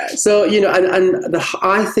that. Yes. So,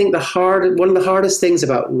 I think one of the hardest things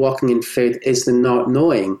about walking in faith is the not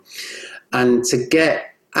knowing, and to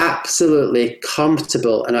get absolutely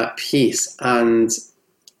comfortable and at peace and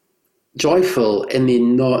joyful in the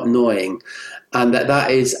not knowing, and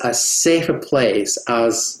that is a safer place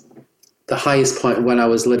as the highest point when I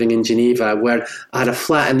was living in Geneva, where I had a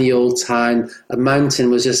flat in the old town, a mountain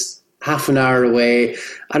was just half an hour away,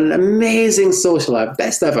 and an amazing social life,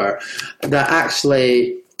 best ever, that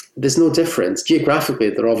actually there's no difference. Geographically,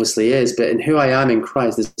 there obviously is, but in who I am in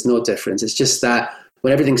Christ, there's no difference. It's just that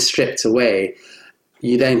when everything's stripped away,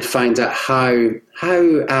 you then find out how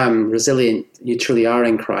resilient you truly are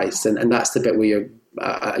in Christ, and that's the bit where you're,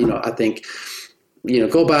 I think,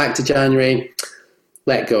 go back to January,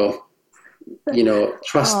 let go.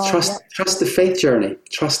 Trust the faith journey.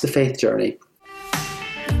 Trust the faith journey.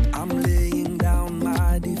 I'm laying down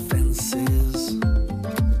my defenses.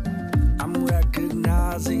 I'm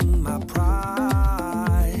recognizing my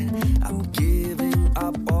pride. I'm giving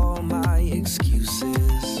up all my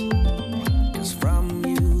excuses. 'Cause from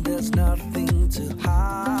you there's nothing to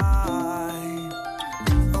hide.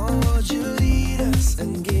 Oh, would you lead us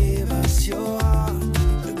and give us your heart?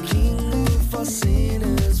 The King who for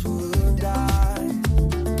sinners would die.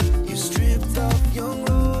 You stripped off your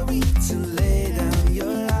glory to lay down your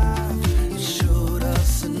life. You showed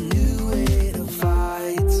us a new way to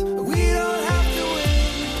fight. We don't have to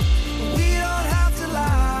win, we don't have to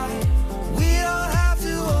lie, we don't have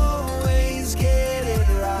to always get it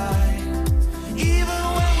right. Even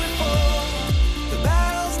when we fall, the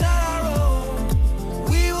battle's not our own.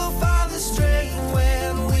 We will find the strength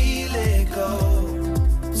when we let go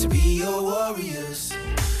to be your warriors.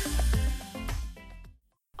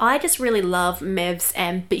 I just really love Mev's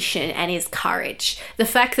ambition and his courage. The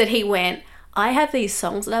fact that he went, I have these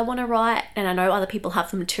songs that I want to write, and I know other people have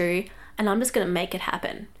them too, and I'm just going to make it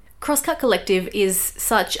happen. Crosscut Collective is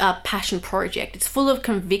such a passion project. It's full of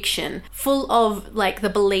conviction, full of like the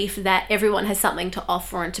belief that everyone has something to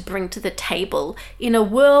offer and to bring to the table in a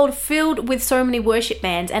world filled with so many worship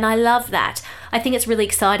bands, and I love that. I think it's really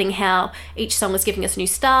exciting how each song is giving us a new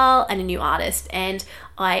style and a new artist, and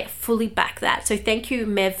I fully back that. So thank you,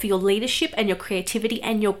 Mev, for your leadership and your creativity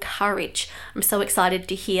and your courage. I'm so excited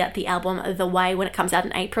to hear the album The Way when it comes out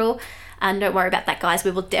in April. And don't worry about that, guys.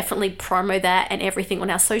 We will definitely promo that and everything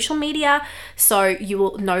on our social media, so you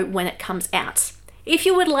will know when it comes out. If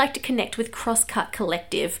you would like to connect with Crosscut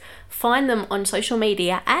Collective, find them on social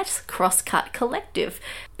media at Crosscut Collective.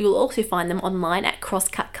 You'll also find them online at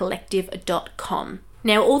crosscutcollective.com.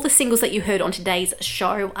 Now, all the singles that you heard on today's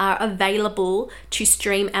show are available to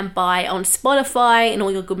stream and buy on Spotify and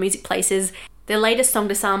all your good music places. Their latest song,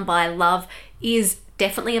 Disarmed by Love, is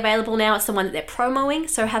definitely available now. It's the one that they're promoting,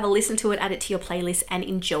 so have a listen to it, add it to your playlist and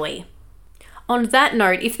enjoy. On that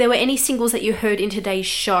note, if there were any singles that you heard in today's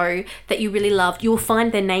show that you really loved, you'll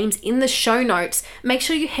find their names in the show notes. Make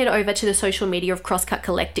sure you head over to the social media of Crosscut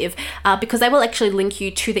Collective because they will actually link you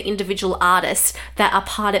to the individual artists that are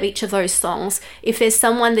part of each of those songs. If there's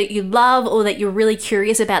someone that you love or that you're really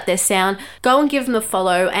curious about their sound, go and give them a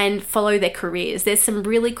follow and follow their careers. There's some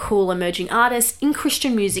really cool emerging artists in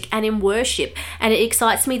Christian music and in worship, and it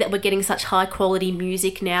excites me that we're getting such high quality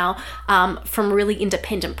music now from really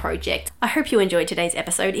independent projects. I hope you enjoyed today's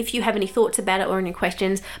episode. If you have any thoughts about it or any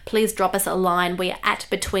questions, please drop us a line. We are at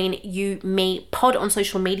Between You Me Pod on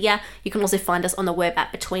social media. You can also find us on the web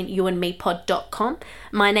at betweenyouandmepod.com.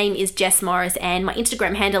 My name is Jess Morris and my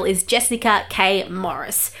Instagram handle is Jessica K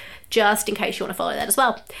Morris, just in case you want to follow that as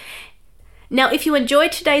well. Now, if you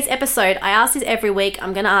enjoyed today's episode, I ask this every week,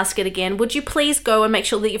 I'm going to ask it again. Would you please go and make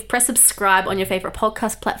sure that you've pressed subscribe on your favorite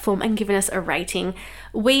podcast platform and given us a rating?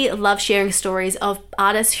 We love sharing stories of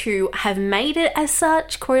artists who have made it as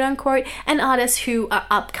such, quote unquote, and artists who are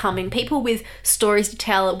upcoming, people with stories to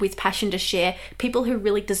tell, with passion to share, people who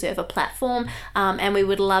really deserve a platform, and we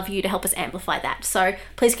would love you to help us amplify that. So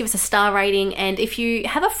please give us a star rating, and if you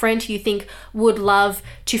have a friend who you think would love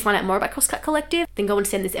to find out more about Crosscut Collective, then go and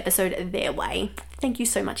send this episode their way. Thank you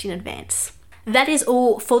so much in advance. That is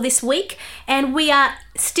all for this week, and we are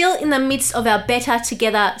still in the midst of our Better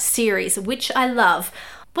Together series, which I love.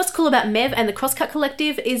 What's cool about Mev and the Crosscut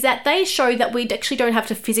Collective is that they show that we actually don't have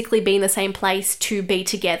to physically be in the same place to be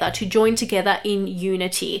together, to join together in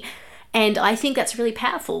unity. And I think that's really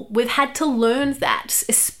powerful. We've had to learn that,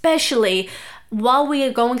 especially while we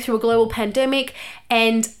are going through a global pandemic,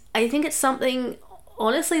 and I think it's something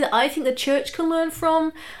honestly that I think the church can learn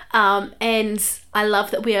from, and I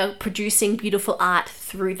love that we are producing beautiful art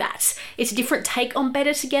through that. It's a different take on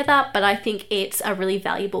Better Together, but I think it's a really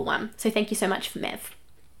valuable one. So thank you so much for Mev.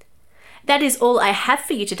 That is all I have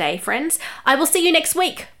for you today, friends. I will see you next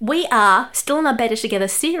week. We are still in our Better Together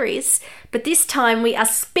series, but this time we are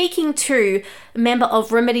speaking to a member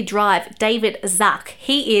of Remedy Drive, David Zach.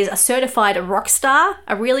 He is a certified rock star,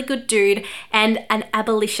 a really good dude, and an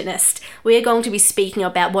abolitionist. We are going to be speaking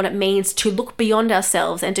about what it means to look beyond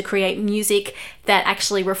ourselves and to create music that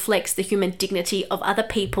actually reflects the human dignity of other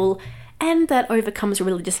people and that overcomes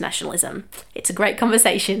religious nationalism. It's a great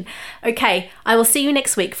conversation. Okay, I will see you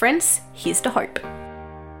next week, friends. Here's to hope.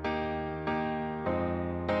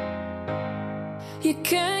 You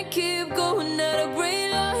can't keep going at a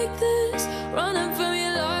rate like this, running from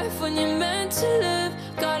your life when you're meant to live.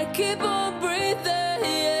 Gotta keep on breathing,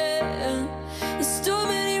 yeah. There's too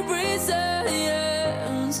many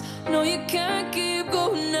reasons. No, you can't keep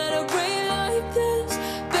going at a rate like this,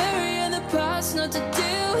 burying the past, not to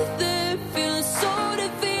deal with it. Feeling so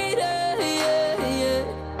defeated, yeah, yeah.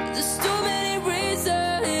 There's too many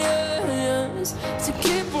reasons to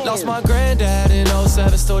keep on. Lost my granddad in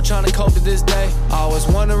 07, still trying to cope to this day. I was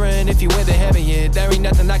wondering if he went to heaven, yeah, there ain't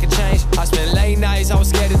nothing I can change. I spent late nights, I was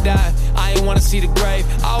scared to die, I ain't wanna see the grave.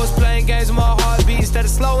 I was playing games with my heartbeat instead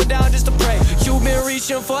of slowing down just to pray. You've been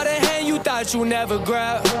reaching for the hand you thought you never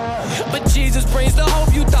grab, but Jesus brings the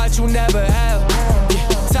hope you thought you never have.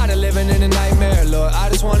 Tired of living in a nightmare, Lord, I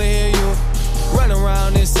just wanna hear you. Run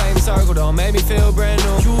around this same circle, don't make me feel brand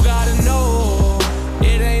new. You gotta know,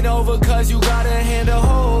 it ain't over cause you gotta hand a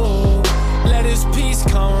hold. Let his peace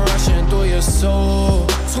come rushing through your soul.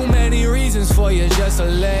 Too many reasons for you just to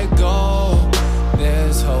let go.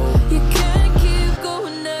 There's hope. You can't keep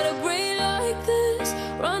going at a rate like this,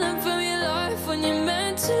 running from your life when you're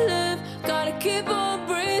meant to live. Gotta keep on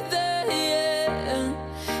breathing, yeah.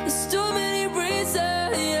 There's too many reasons.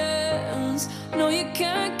 No, you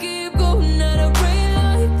can't keep going at a rate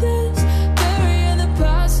like this, burying the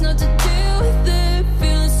past, not to deal with it.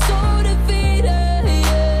 Feeling so defeated,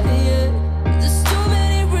 yeah, yeah. There's too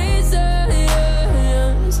many reasons.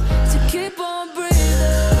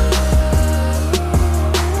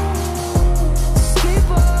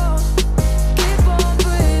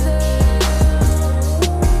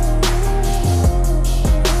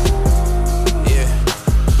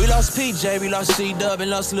 J, we lost C-Dub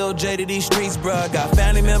and lost Lil J to these streets, bruh. Got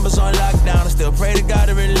family members on lockdown, I still pray to God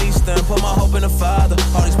to release them. Put my hope in the Father,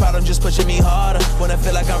 all these problems just pushing me harder. When I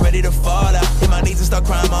feel like I'm ready to fall out, hit my knees and start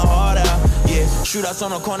crying my heart out. Yeah, shootouts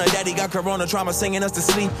on the corner, daddy got corona trauma singing us to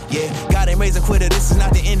sleep. Yeah, God ain't raised a quitter, this is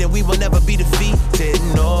not the end and we will never be defeated,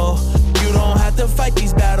 no. You don't have to fight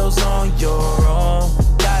these battles on your own,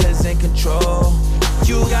 God is in control.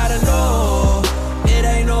 You gotta know, it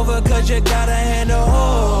ain't over cause you gotta handle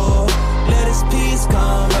hold. Let his peace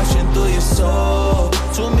come rushing through your soul.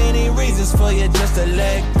 Too many reasons for you just to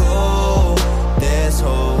let go. There's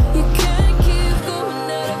hope.